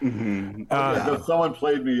yes. Mm-hmm. Someone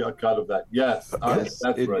played me a cut of that. Yes,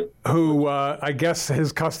 that's right. Who I guess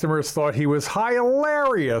his customers thought he was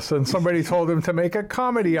hilarious, and somebody told him to make a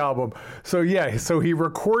comedy album. So he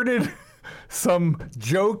recorded some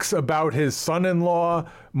jokes about his son-in-law,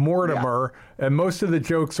 Mortimer, and most of the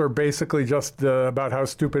jokes are basically just about how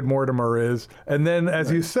stupid Mortimer is. And then,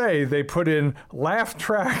 as you say, they put in laugh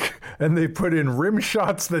track and they put in rim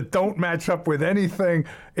shots that don't match up with anything.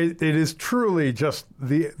 It is truly just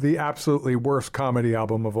the absolutely worst comedy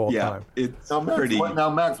album of all time. It's pretty. Now,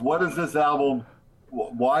 Max, what is this album?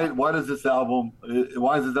 Why is this album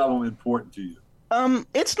important to you?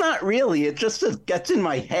 It's not really. It just gets in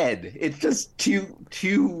my head. It's just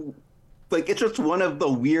too like, it's just one of the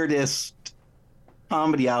weirdest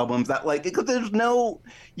comedy albums that, like, because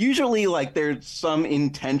usually like there's some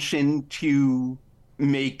intention to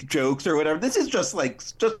make jokes or whatever. This is just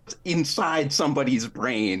inside somebody's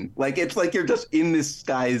brain. Like, it's like you're just in this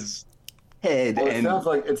guy's head. Well, it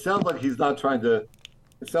sounds like he's not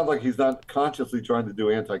consciously trying to do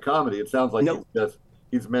anti-comedy. It sounds like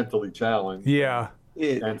he's mentally challenged. Yeah.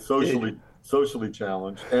 And socially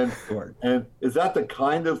challenged. And is that the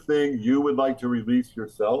kind of thing you would like to release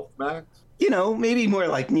yourself, Max? You know, maybe more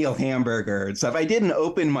like Neil Hamburger and stuff. I did an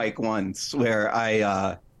open mic once where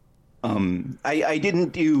I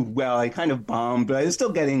didn't do well. I kind of bombed, but I was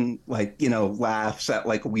still getting, like, you know, laughs at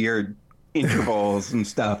like weird intervals and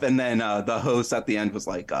stuff. And then the host at the end was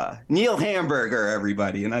like, Neil Hamburger,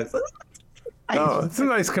 everybody. And I was like, it's a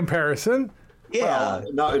nice comparison. Yeah.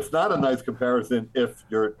 Well, no, it's not a nice comparison if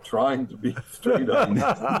you're trying to be straight up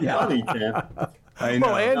funny, Ken. I know.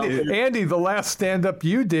 Well, Andy, the last stand-up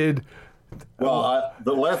you did. Well,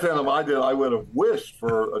 the last stand-up I did, I would have wished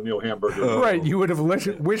for a Neil Hamburger. Right, you would have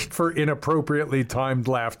wished for inappropriately timed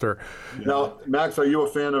laughter. Now, Max, are you a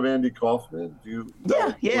fan of Andy Kaufman?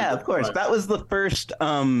 Yeah, of course. That was the first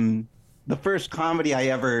comedy I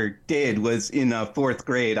ever did was in fourth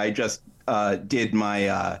grade. I just did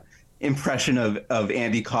my impression of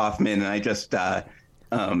Andy Kaufman, and I just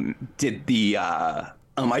did the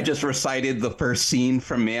I just recited the first scene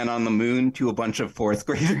from Man on the Moon to a bunch of fourth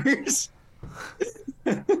graders.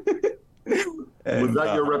 Was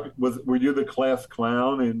that were you the class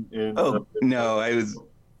clown in no, I was,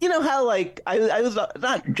 you know how, like, I was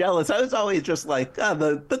not jealous. I was always just like,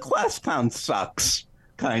 the class clown sucks,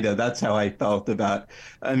 kind of. That's how I felt about.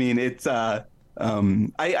 I mean, it's I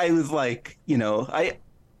was like, you know,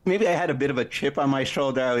 maybe I had a bit of a chip on my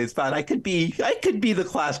shoulder. I always thought I could be the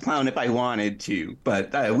class clown if I wanted to,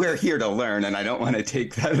 but we're here to learn, and I don't want to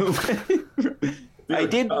take that away. I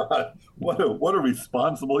did. God, what a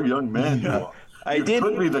responsible young man you are. You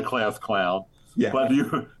could be the class clown, but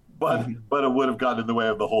it would have gotten in the way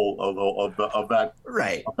of the whole of that.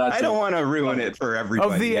 Right. I don't want to ruin it for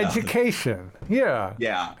everybody. Of the education. Yeah.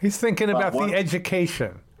 Yeah. He's thinking about the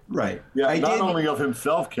education. Right. Yeah. Not only of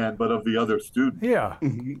himself, Ken, but of the other students. Yeah.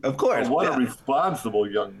 Of course. What a responsible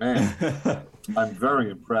young man. I'm very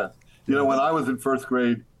impressed. You know, when I was in first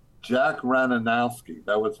grade, Jack Rananowski,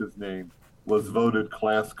 that was his name, was voted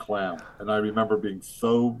class clown. And I remember being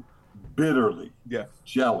so bitterly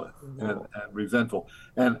jealous and resentful.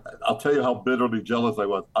 And I'll tell you how bitterly jealous I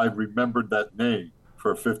was. I remembered that name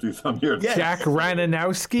for 50-some years. Yes. Jack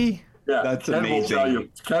Rananowski? Yeah, that's amazing.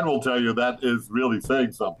 Ken will tell you that is really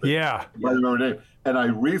saying something. Yeah. I remember his name. And I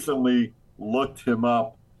recently looked him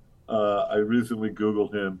up. I recently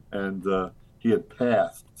Googled him, and he had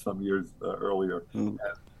passed some years earlier.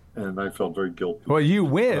 And I felt very guilty. Well, you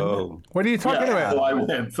win. Oh. What are you talking about? So I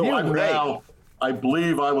win. So I'm now, I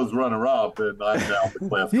believe I was runner-up, and I'm now the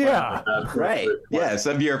class clown. Right. Yes,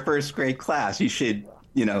 of your first grade class. You should,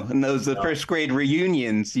 you know, in those first grade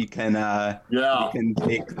reunions, you can you can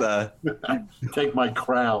take my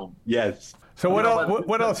crown. Yes. So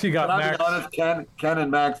what else you got, Max? I'll be honest, Ken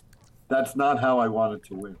and Max, that's not how I wanted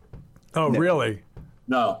to win. Oh, really?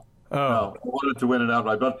 No. Oh. No. I wanted to win it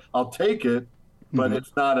outright, but I'll take it, but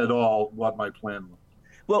it's not at all what my plan was.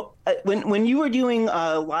 Well, when you were doing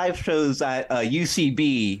live shows at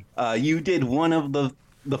UCB, you did one of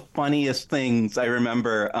the funniest things I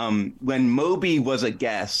remember. When Moby was a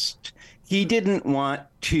guest, he didn't want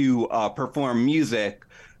to perform music,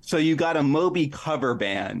 so you got a Moby cover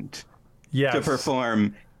band to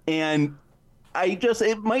perform. And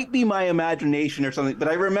it might be my imagination or something, but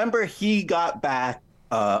I remember he got back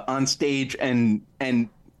on stage and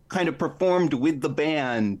kind of performed with the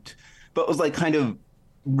band, but was like kind of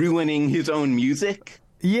ruining his own music.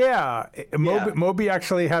 Yeah. Moby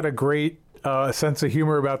actually had a great sense of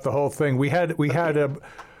humor about the whole thing. We had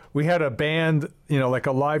a band, you know, like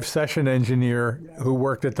a live session engineer who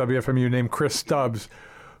worked at WFMU named Chris Stubbs,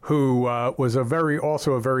 who was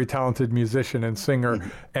also a very talented musician and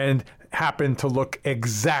singer, and happened to look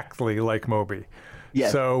exactly like Moby.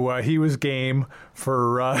 Yes. So he was game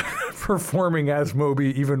for performing as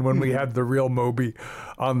Moby, even when we had the real Moby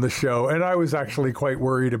on the show. And I was actually quite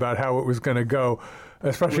worried about how it was going to go,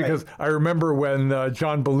 especially because I remember when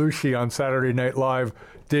John Belushi on Saturday Night Live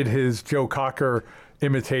did his Joe Cocker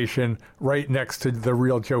imitation right next to the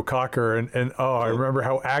real Joe Cocker. And I remember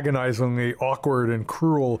how agonizingly awkward and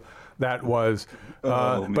cruel that was.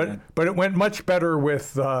 But it went much better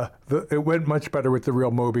with the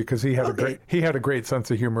real Moby, because he had a great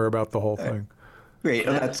sense of humor about the whole thing. Great,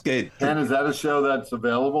 that's good. And is that a show that's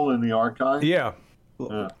available in the archive? Yeah,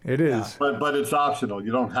 it is. But it's optional.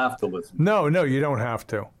 You don't have to listen. No, you don't have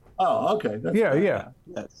to. Oh, okay. Yeah.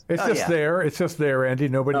 It's just there. It's just there, Andy.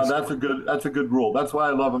 Nobody's. No, that's a good rule. That's why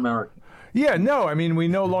I love America. Yeah, no, I mean, we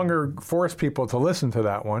no longer force people to listen to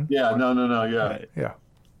that one. Yeah, no, yeah. Yeah.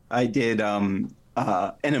 I did an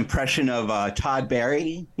impression of Todd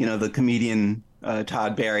Barry, you know, the comedian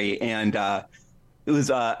Todd Barry, and it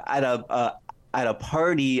was at a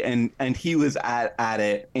party, and he was at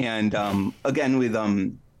it, and again with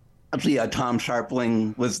actually Tom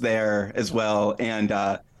Sharpling was there as well,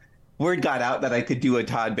 and word got out that I could do a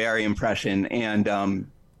Todd Barry impression, and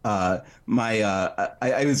I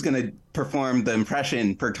was going to perform the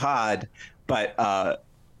impression for Todd, but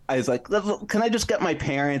I was like, can I just get my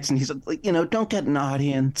parents? And he said, like, you know, don't get an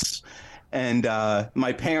audience. And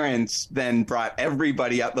my parents then brought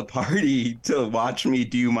everybody at the party to watch me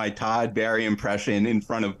do my Todd Barry impression in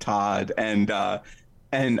front of Todd. And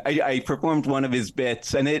I performed one of his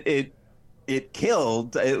bits, and it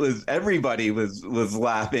killed. Everybody was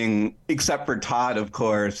laughing except for Todd, of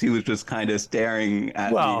course. He was just kind of staring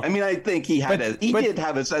at me. I mean, I think he did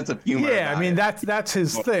have a sense of humor. Yeah, I mean that's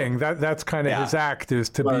his thing. That's kind of his act, is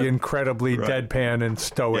to be incredibly deadpan and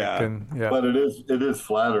stoic. But it is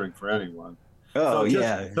flattering for anyone. Oh,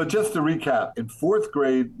 So just to recap, in fourth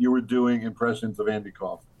grade you were doing impressions of Andy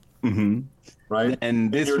Kaufman. Mm-hmm. Right?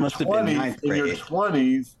 And this must have been ninth grade. In your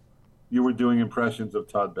 20s, you were doing impressions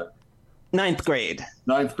of Todd Barry. Ninth grade.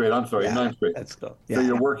 I'm sorry, ninth grade. Let's go. So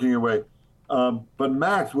you're working your way. But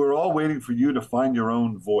Max, we're all waiting for you to find your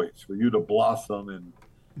own voice, for you to blossom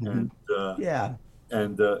and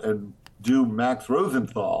do Max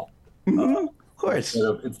Rosenthal. Of course.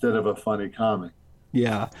 Instead of a funny comic.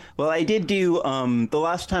 Yeah. Well, I did do the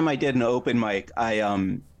last time I did an open mic.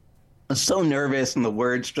 I was so nervous, and the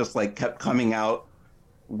words just like kept coming out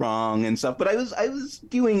wrong and stuff. But I was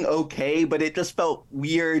doing okay, but it just felt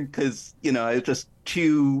weird because, you know, I was just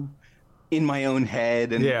too in my own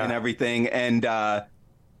head and everything. And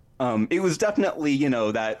it was definitely, you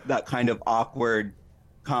know, that kind of awkward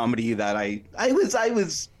comedy that I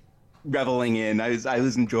was reveling in. I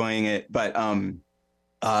was enjoying it, but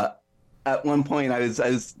at one point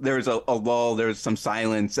there was a lull, there was some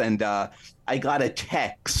silence, and I got a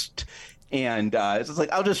text, and it's just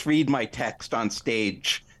like, I'll just read my text on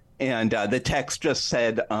stage. And the text just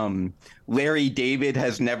said, Larry David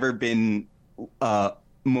has never been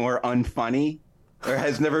more unfunny, or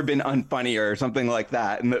has never been unfunnier, or something like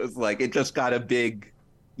that. And it was like, it just got a big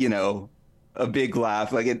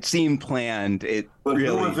laugh. Like, it seemed planned. But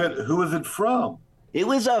really, who was it from? It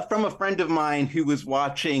was from a friend of mine who was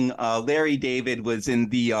watching. Larry David was in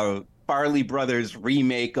the Farley Brothers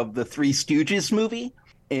remake of the Three Stooges movie.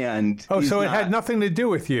 And so it had nothing to do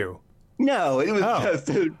with you. No, it was just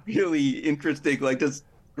a really interesting, like, just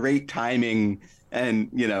great timing, and,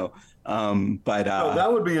 you know, but so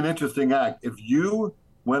that would be an interesting act if you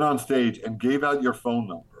went on stage and gave out your phone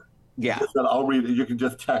number. Yeah, said, I'll read it. You can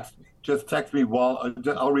just text me. Just text me while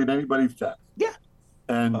I'll read anybody's text. Yeah,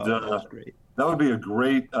 and that's great. That would be a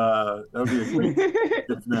great.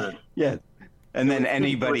 6 minutes. Yeah, and then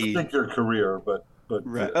anybody think your career, but.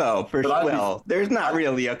 Right. Oh, for sure. Well, there's not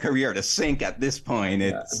really a career to sync at this point.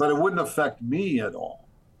 But it wouldn't affect me at all.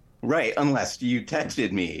 Right, unless you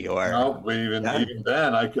texted me or. No, even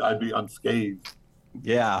then, I'd be unscathed.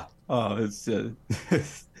 Yeah. Oh, it's.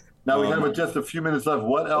 Now we have just a few minutes left.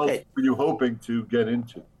 What else were you hoping to get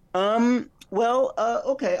into? Well,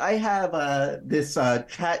 okay. I have this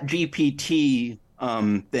Chat GPT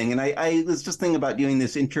thing, and I was just thinking about doing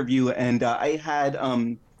this interview, and I had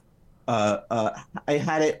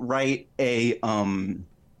it write a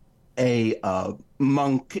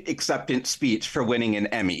Monk acceptance speech for winning an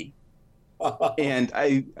Emmy, and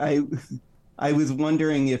I was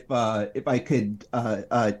wondering if I could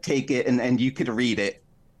take it and you could read it,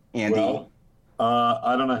 Andy. Well,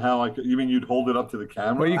 I don't know how I could. You mean you'd hold it up to the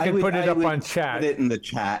camera? Well, you could put it up on chat. Put it in the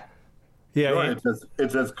chat. Yeah, sure,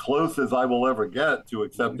 it's as close as I will ever get to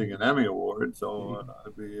accepting an Emmy award. So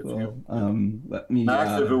let me.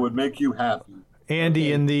 Max, if it would make you happy,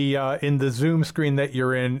 Andy, in the Zoom screen that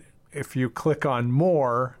you're in, if you click on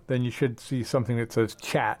more, then you should see something that says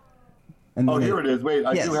chat. And here it is. Wait,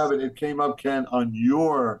 I do have it. It came up, Ken, on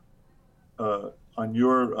your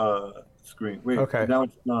screen. Wait, now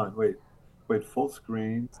it's gone. Wait, full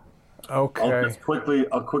screen. Okay.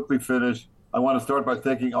 I'll quickly finish. I want to start by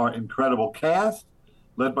thanking our incredible cast,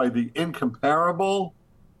 led by the incomparable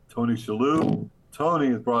Tony Shalhoub. Tony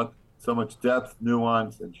has brought so much depth,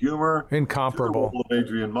 nuance, and humor. Incomparable. To the role of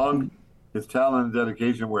Adrian Monk. His talent and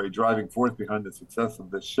dedication were a driving force behind the success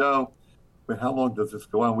of this show. But how long does this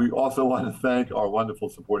go on? We also want to thank our wonderful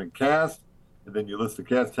supporting cast. And then you list the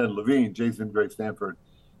cast: Ted Levine, Jason Greg Stanford,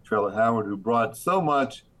 Trella Howard, who brought so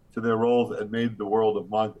much to their roles and made the world of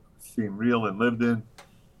Monk seem real and lived in.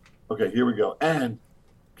 Okay, here we go. And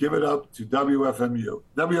give it up to WFMU.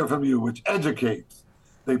 WFMU, which educates.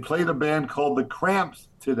 They played a band called The Cramps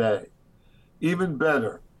today. Even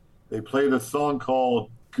better, they played a song called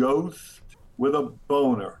Ghost with a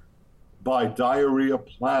Boner by Diarrhea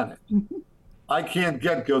Planet. I can't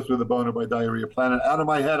get Ghost with a Boner by Diarrhea Planet out of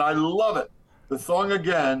my head. I love it. The song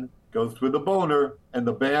again, Ghost with a Boner, and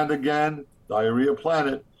the band again, Diarrhea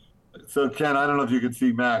Planet. So, Ken, I don't know if you can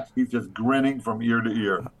see Max. He's just grinning from ear to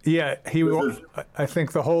ear. Yeah, I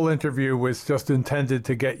think the whole interview was just intended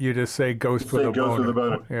to get you to say Ghost with a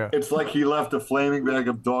Boner. Yeah. It's like he left a flaming bag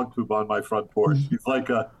of dog poop on my front porch. He's like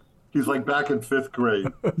back in 5th grade.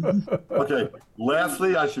 Okay,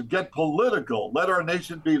 lastly, I should get political. Let our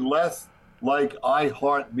nation be less like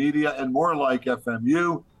iHeartMedia and more like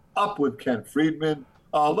FMU. Up with Ken Friedman.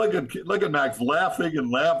 Look at Max laughing and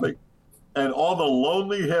laughing. And all the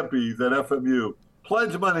lonely hippies at FMU.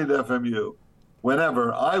 Pledge money to FMU.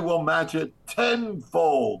 Whenever, I will match it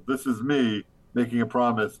tenfold. This is me making a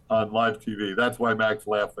promise on live TV. That's why Max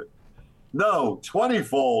laughing. No,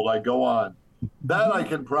 20-fold I go on. That I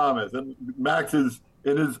can promise. And Max is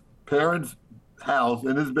in his parents' house,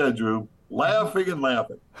 in his bedroom, laughing and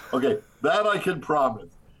laughing. Okay, that I can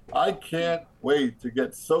promise. I can't wait to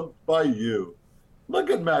get soaked by you. Look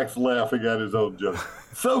at Max laughing at his own joke.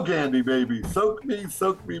 Soak Andy, baby. Soak me,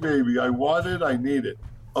 baby. I want it, I need it.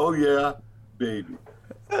 Oh, yeah, baby.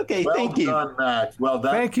 Okay, thank you. Well done, Max. Well,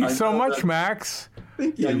 thank you so much, Max.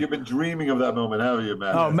 Thank you. Yeah, you've been dreaming of that moment, haven't you,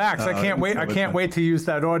 Max? Oh, Max, I can't wait. I can't wait to use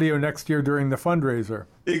that audio next year during the fundraiser.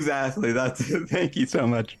 Exactly. Thank you so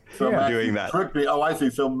much So for Max, doing you that. tricked me. Oh, I see.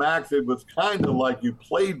 So Max, it was kind of like you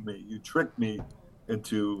played me. You tricked me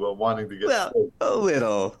into wanting to get sick. A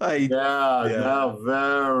little. Yeah,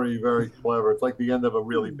 very, very clever. It's like the end of a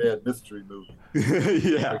really bad mystery movie.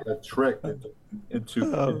 Yeah. I got tricked I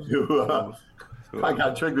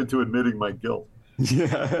got tricked into admitting my guilt.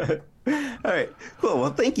 Yeah. All right. Cool.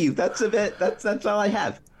 Well, thank you. That's a bit. That's all I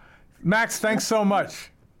have. Max, thanks so much.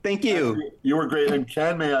 Thank you. You were great. And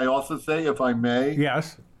Ken, may I also say, if I may,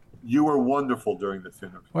 Yes. you were wonderful during this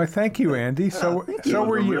interview. Well, thank you, Andy. So It was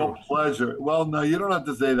were a you. real pleasure. Well, no, you don't have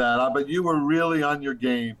to say that, but you were really on your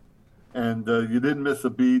game, and you didn't miss a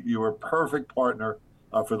beat. You were a perfect partner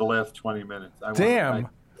for the last 20 minutes. Damn.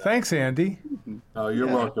 Thanks, Andy. You're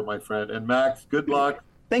welcome, my friend. And Max, good luck.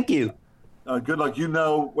 Thank you. Good luck. You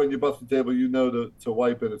know, when you bust the table, you know to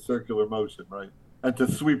wipe in a circular motion, right? And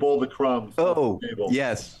to sweep all the crumbs off the table.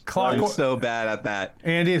 Yes. I'm so bad at that.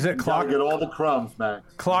 Andy, is it Get all the crumbs, Max.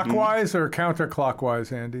 Clockwise or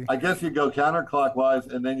counterclockwise, Andy? I guess you go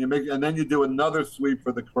counterclockwise, and then you do another sweep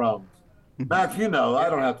for the crumbs. Max, you know, I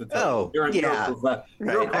don't have to tell you.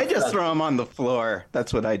 Right. I just throw them on the floor.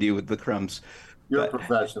 That's what I do with the crumbs. You're a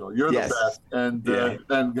professional. You're the best. And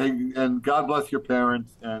God bless your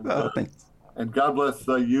parents. And and God bless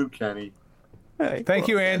you, Kenny. Right. Thank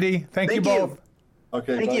you, Andy. Thank you both.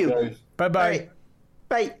 Okay. Thank bye, you. guys. Bye-bye. Right.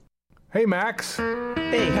 Bye. Hey, Max.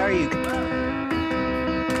 Hey, how are you?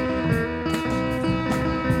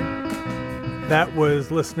 That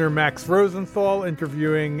was listener Max Rosenthal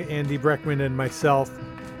interviewing Andy Breckman and myself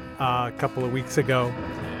a couple of weeks ago.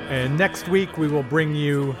 And next week, we will bring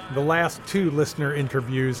you the last two listener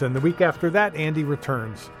interviews. And the week after that, Andy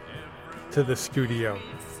returns to the studio.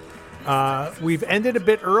 We've ended a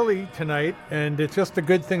bit early tonight, and it's just a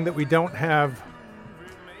good thing that we don't have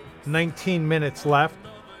 19 minutes left,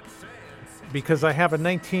 because I have a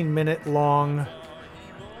 19-minute long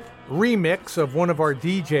remix of one of our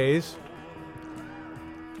DJs,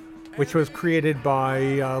 which was created by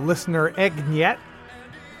listener Egnet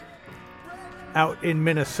out in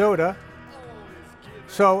Minnesota.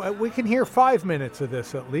 So we can hear 5 minutes of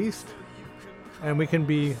this at least, and we can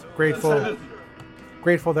be grateful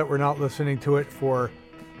that we're not listening to it for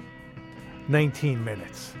 19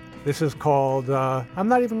 minutes. This is called, I'm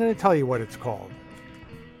not even going to tell you what it's called.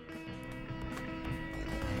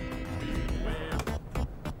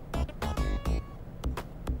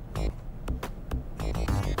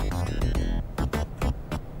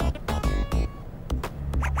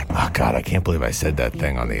 Oh, God, I can't believe I said that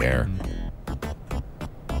thing on the air.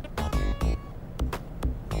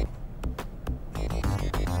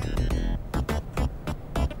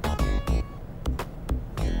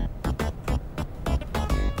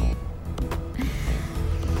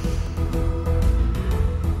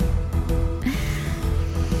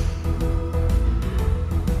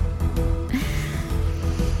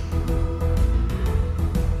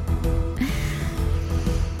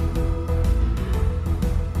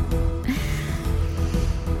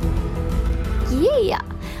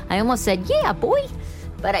 I almost said, yeah, boy,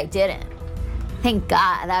 but I didn't. Thank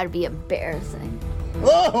God, that would be embarrassing.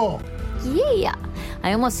 Oh! Yeah.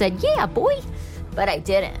 I almost said, yeah, boy, but I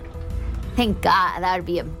didn't. Thank God, that would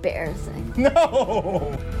be embarrassing.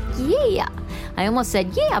 No! Yeah. I almost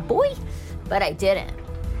said, yeah, boy, but I didn't.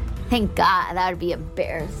 Thank God, that would be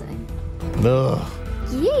embarrassing. Ugh.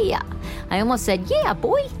 Yeah. I almost said, yeah,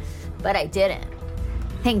 boy, but I didn't.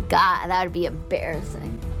 Thank God, that would be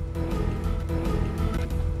embarrassing.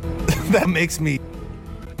 That makes me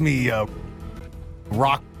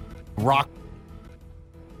rock.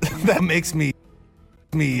 That makes me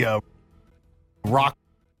rock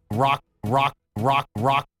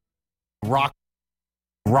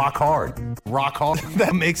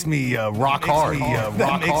hard. That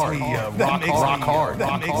makes me rock hard.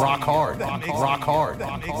 That makes me rock hard. That makes rock hard.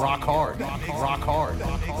 Rock hard. Rock hard. Rock hard.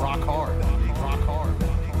 Rock hard. Rock hard.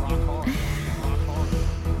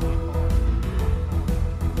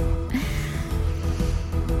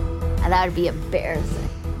 That would be embarrassing.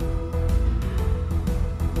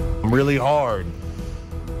 Really hard.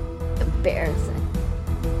 Embarrassing.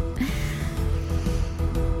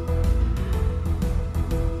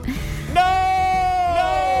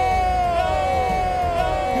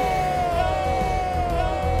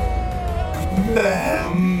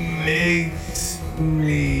 That makes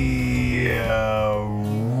me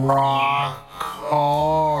rock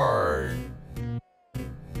hard.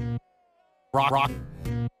 Rock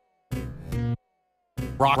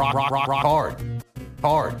hard.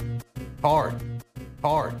 Hard.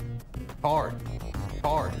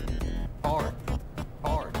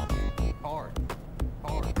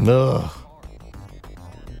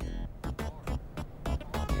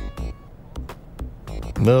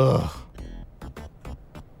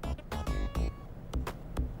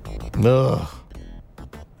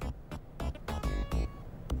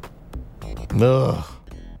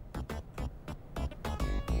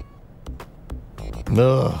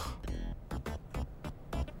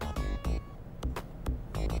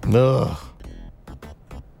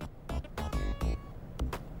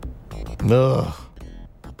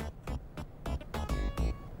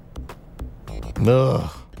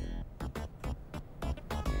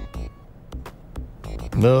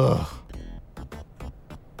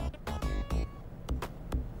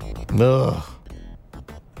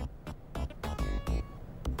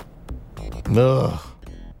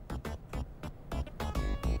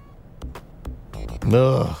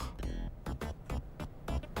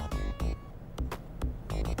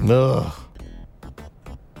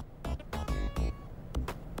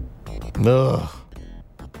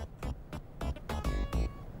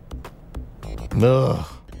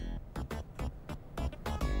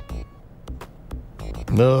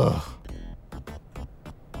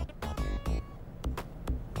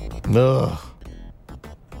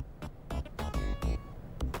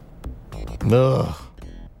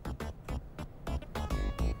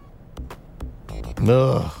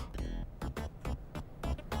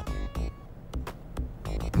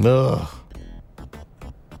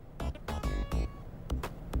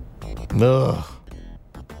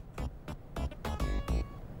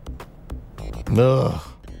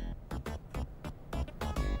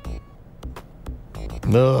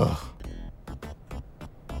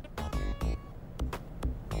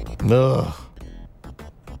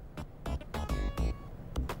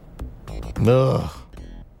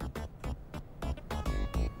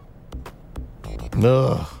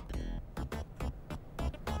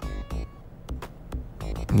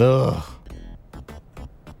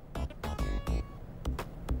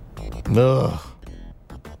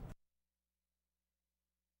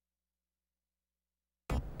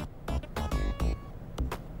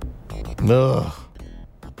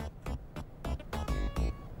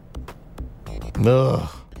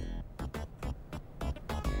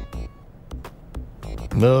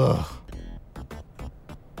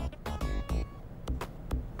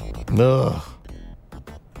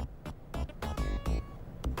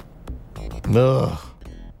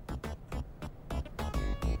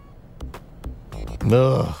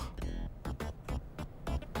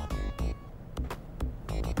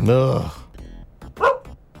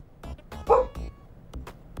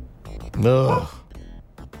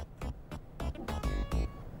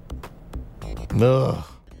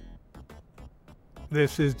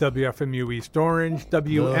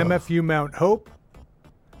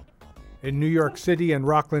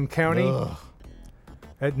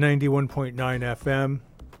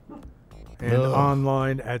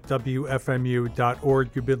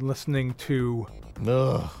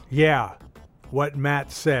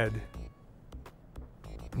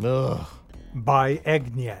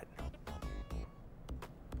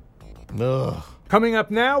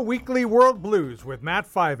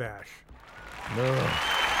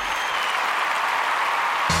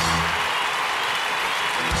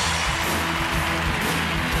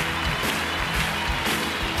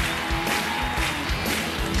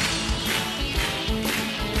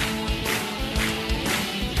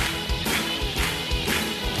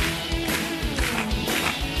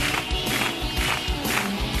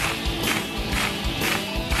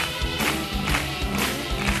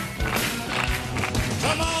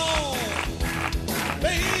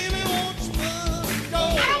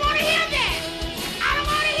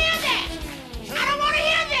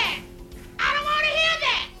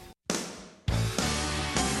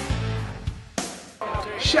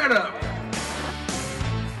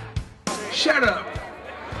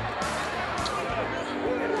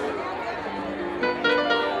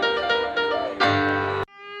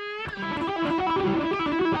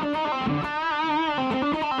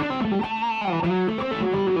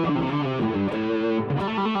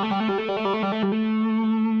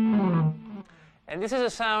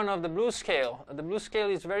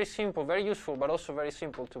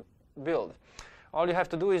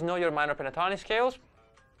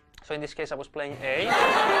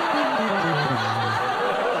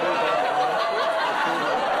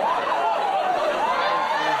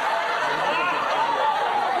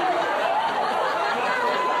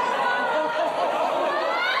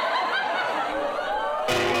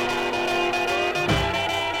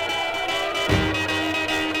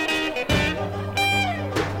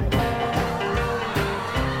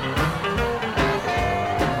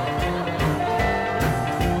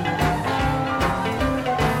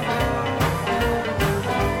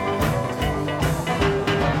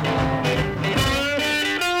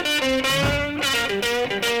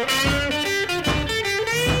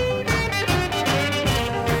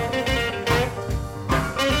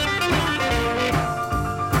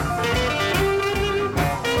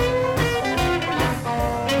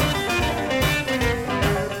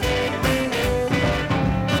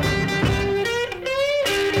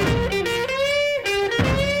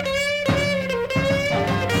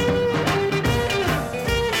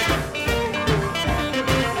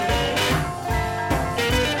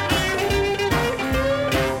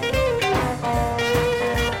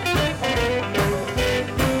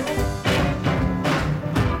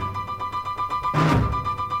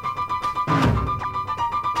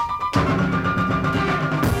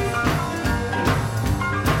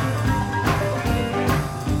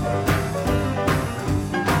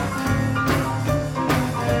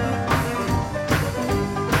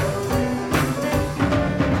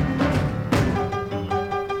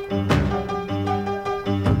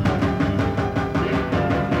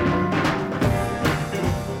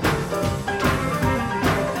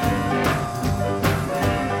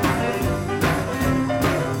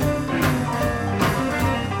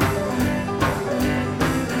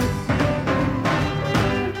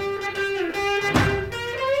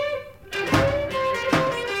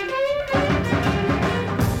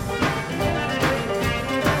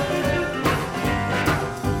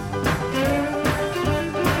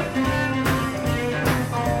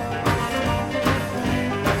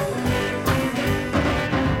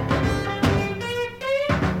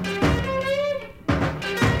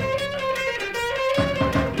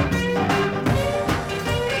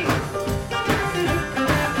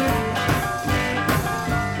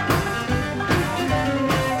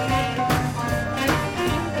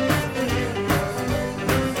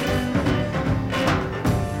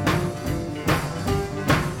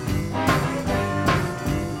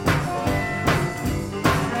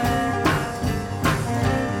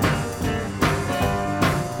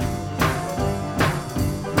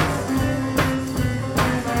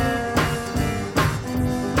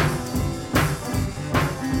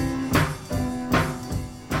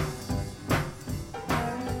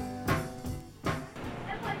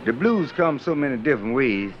 The blues come so many different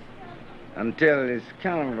ways until it's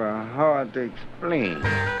kind of hard to explain.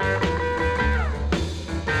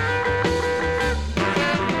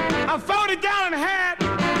 A 40-gallon hat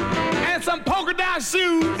and some polka dot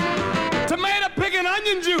shoes, tomato picking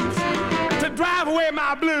onion juice to drive away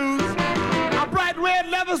my blues, a bright red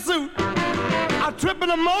leather suit, a trip in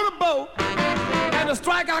a motorboat, and the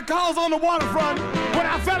strike I caused on the waterfront when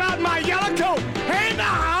I fell out my yellow coat. Hey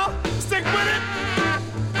now, stick with it.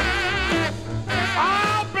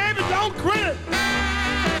 Oh, baby, don't quit it.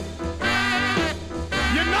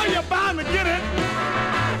 You know you're bound to get it.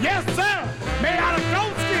 Yes, sir. Made out of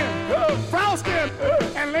goat skin, frog skin,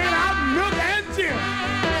 and laid out in milk and gin.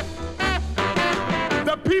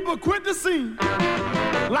 The people quit the scene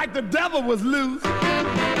like the devil was loose.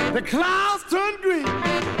 The clouds turned green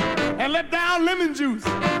and let down lemon juice.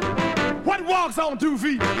 What walks on 2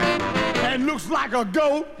 feet and looks like a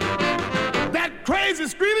goat? That crazy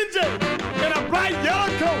screaming Jay in a bright yellow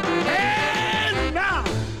coat. Hey, now,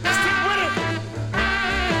 stick with it.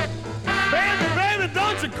 Baby, baby,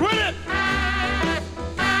 don't you quit it.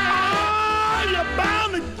 Oh, you're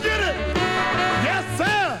bound to get it. Yes,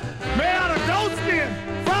 sir. Made out of goat skin,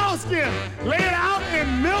 frog skin, laid out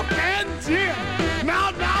in milk and gin.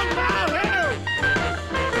 Now, hey.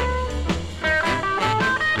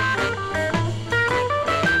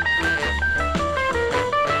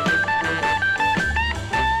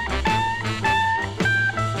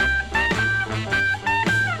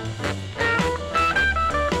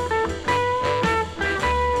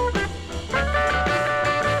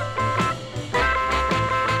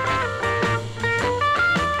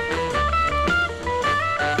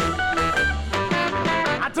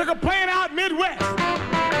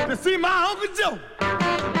 See my Uncle Joe.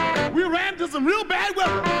 We ran to some real bad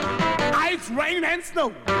weather. Ice, rain, and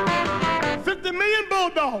snow. 50 million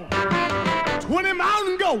bulldogs, 20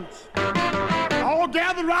 mountain goats, all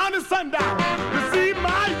gathered around at sundown to see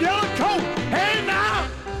my yellow coat. Hey now,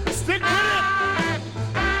 stick with it.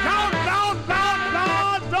 No,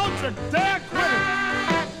 don't you dare quit it.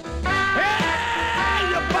 Hey,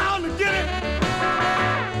 you're bound to get it.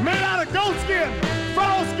 Made out of goat skin,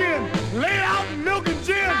 frog skin, laid out in milk and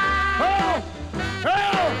gin. Oh!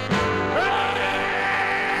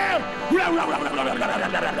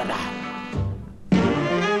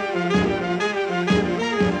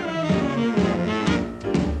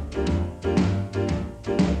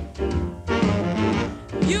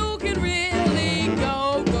 You can really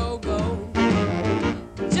go.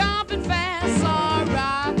 Jumping fast or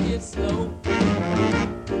rocket slow.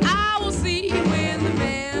 I will see you when the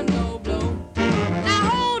man blow. Now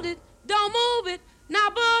hold it, don't move it. Now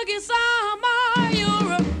boogie some more.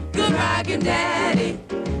 You're a good rockin' daddy.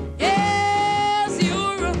 Yes,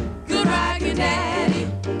 you're a good rockin' daddy.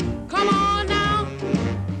 Come on now,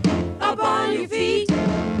 up on your feet.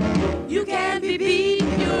 You can't be beat.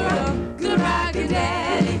 You're a good rockin'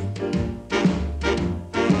 daddy.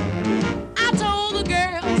 I told the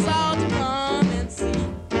girls all to come and see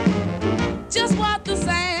just what the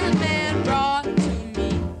Sandman brought to me.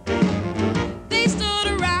 They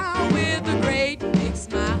stood around with a great big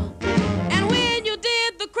smile, and when you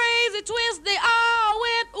did the crazy twist, they all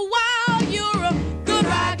went wild. You're a good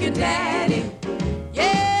rockin' daddy.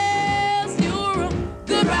 Yes, you're a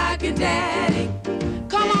good rockin' daddy.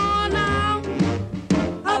 Come on now,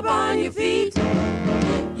 up on your feet.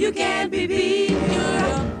 You can't be beat. You're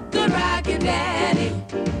a good rockin' daddy.